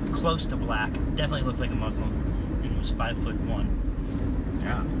close to black, definitely looked like a Muslim, and was 5'1".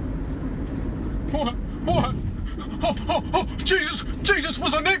 Yeah. What? Oh, Jesus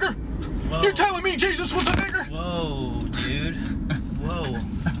was a nigger. Whoa. You're telling me Jesus was a nigger? Whoa, dude. Whoa.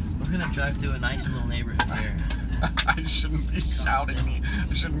 We're gonna drive through a nice little neighborhood here. I shouldn't be shouting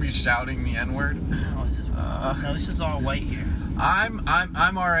the N-word. No, this is all white here. I'm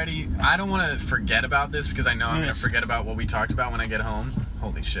already. I don't want to forget about this because I know I'm gonna forget about what we talked about when I get home.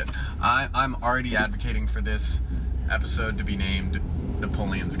 Holy shit! I'm already advocating for this episode to be named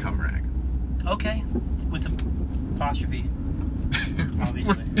Napoleon's cum rag. Okay, with an apostrophe,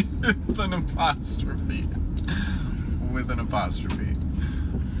 obviously. With an apostrophe.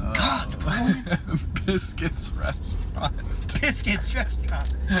 God, Napoleon. Biscuits Restaurant. Biscuits Restaurant.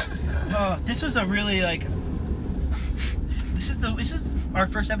 This was a really like. This is our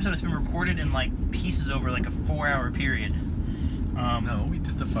first episode that's been recorded in like pieces over like a 4-hour period. No, we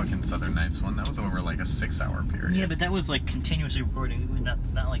did the fucking Southern Nights one. That was over like a 6-hour period. Yeah, but that was like continuously recording,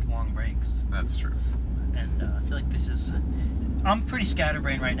 not like long breaks. That's true. And I feel like this is... I'm pretty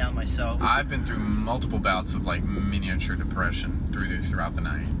scatterbrained right now myself. I've been through multiple bouts of like miniature depression throughout the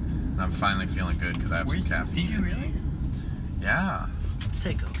night. And I'm finally feeling good because I have some caffeine. Did you really? Yeah. Let's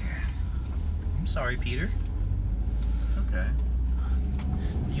take over. I'm sorry, Peter. It's okay.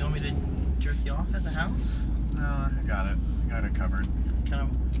 Do you want me to jerk you off at the house? No, I got it. I got it covered. Can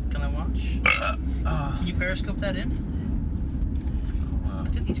I watch? Can you periscope that in?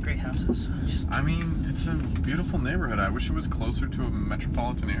 Look at these great houses. I mean, it's a beautiful neighborhood. I wish it was closer to a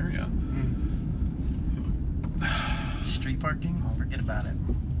metropolitan area. Street parking? Forget about it.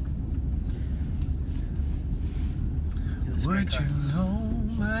 Would you know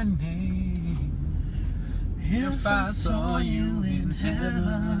my name if I saw you in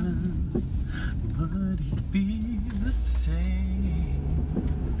heaven? Would it be the same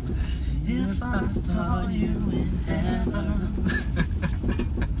if I saw you in heaven?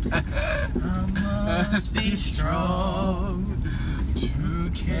 I must be strong to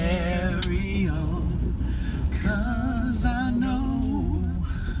carry on, 'cause I know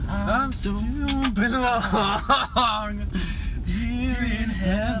I'm still belong here in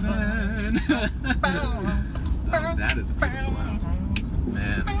heaven. That is a beautiful house.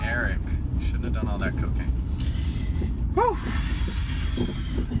 Man, Eric, you shouldn't have done all that cocaine. Whew.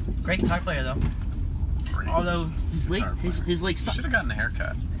 Great guitar player though. Great. Although his Guitar player. stuff. Should have gotten a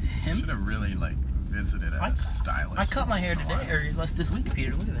haircut. Him? Should have really like visited a stylist. I cut my hair today, or less this week,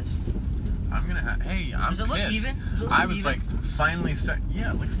 Peter. Look at this. I'm gonna hey, I'm Does it look pissed. even? Does it look I was even? like finally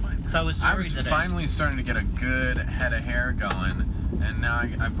yeah, it looks fine. So I was worried that finally starting to get a good head of hair going, and now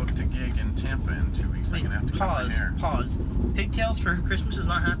I booked a gig in Tampa in 2 weeks. I'm gonna have to cut my hair. Pause. Pigtails for Christmas is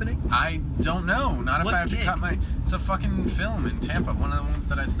not happening? I don't know. Not if What I have gig? to cut my. It's a fucking film in Tampa. One of the ones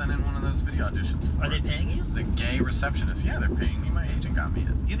that I sent in one of those video auditions for. Are they paying you? The gay receptionist. Yeah, they're paying me. My agent got me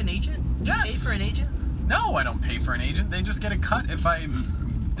in. You have an agent? Yes. You pay for an agent? No, I don't pay for an agent. They just get a cut if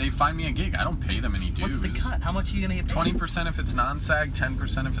they find me a gig. I don't pay them any dues. What's the cut? How much are you gonna get paid? 20% if it's non-SAG,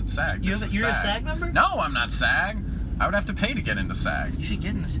 10% if it's SAG. You're This is a SAG member? No, I'm not SAG. I would have to pay to get into SAG. You should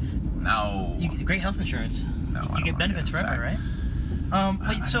get in this. No. You get great health insurance. No, I You don't get wanna benefits get in forever, SAG. right?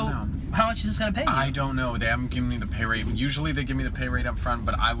 Wait, I so don't know. how much is this gonna pay you? I don't know. They haven't given me the pay rate. Usually they give me the pay rate up front,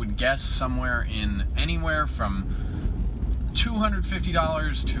 but I would guess somewhere in anywhere from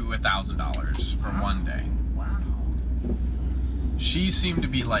 $250 to $1,000 for one day. Wow. She seemed to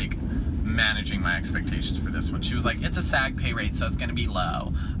be like managing my expectations for this one. She was like, it's a SAG pay rate, so it's going to be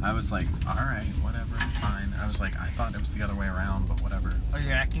low. I was like, all right, whatever, fine. I was like, I thought it was the other way around, but whatever. Are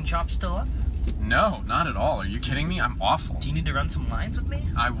your acting chops still up? No, not at all. Are you kidding me? I'm awful. Do you need to run some lines with me?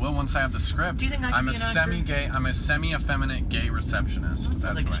 I will once I have the script. Do you think I can I'm be a an actor? semi-gay, I'm a semi-effeminate gay receptionist. That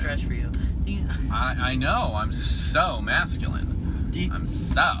sounds like a who I am. stretch for you. Do you, I know. I'm so masculine. do you I'm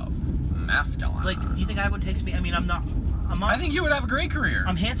so masculine. like? Do you think I would take me? I mean, I'm not. I think you would have a great career.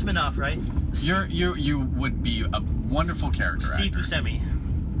 I'm handsome enough, right? You would be a wonderful character Steve actor. Buscemi.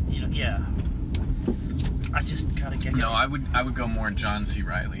 You know, yeah. I just gotta get. No, I would go more John C.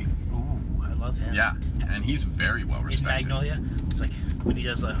 Reilly. Ooh, I love him. Yeah, and he's very well In respected. Magnolia, it's like when he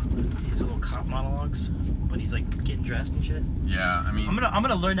does his little cop monologues, when he's like getting dressed and shit. Yeah, I mean, I'm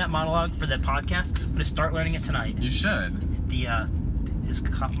gonna learn that monologue for that podcast. I'm gonna start learning it tonight. you should. His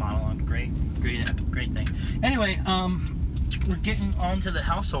cop monologue, great thing. Anyway, we're getting on to the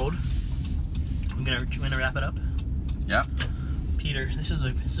household. We're gonna wrap it up. Yep. Peter, this has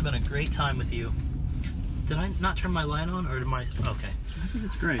been a great time with you. Did I not turn my light on, or did my? Okay. I think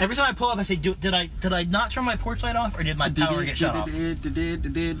it's great. Every time I pull up, I say, did I not turn my porch light off, or did my power get shut off?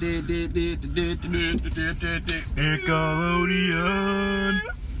 Nickelodeon.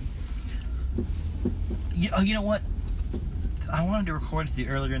 You know what? I wanted to record with you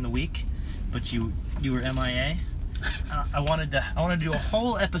earlier in the week, but you were MIA. I wanted to do a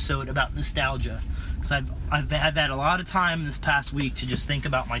whole episode about nostalgia, because I've had a lot of time this past week to just think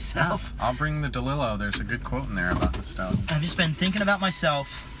about myself. I'll bring the DeLillo. There's a good quote in there about nostalgia. I've just been thinking about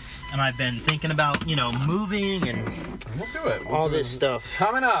myself, and I've been thinking about moving and We'll do it. all this stuff.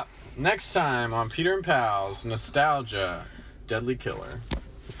 Coming up next time on Peter and Pals, Nostalgia, Deadly Killer.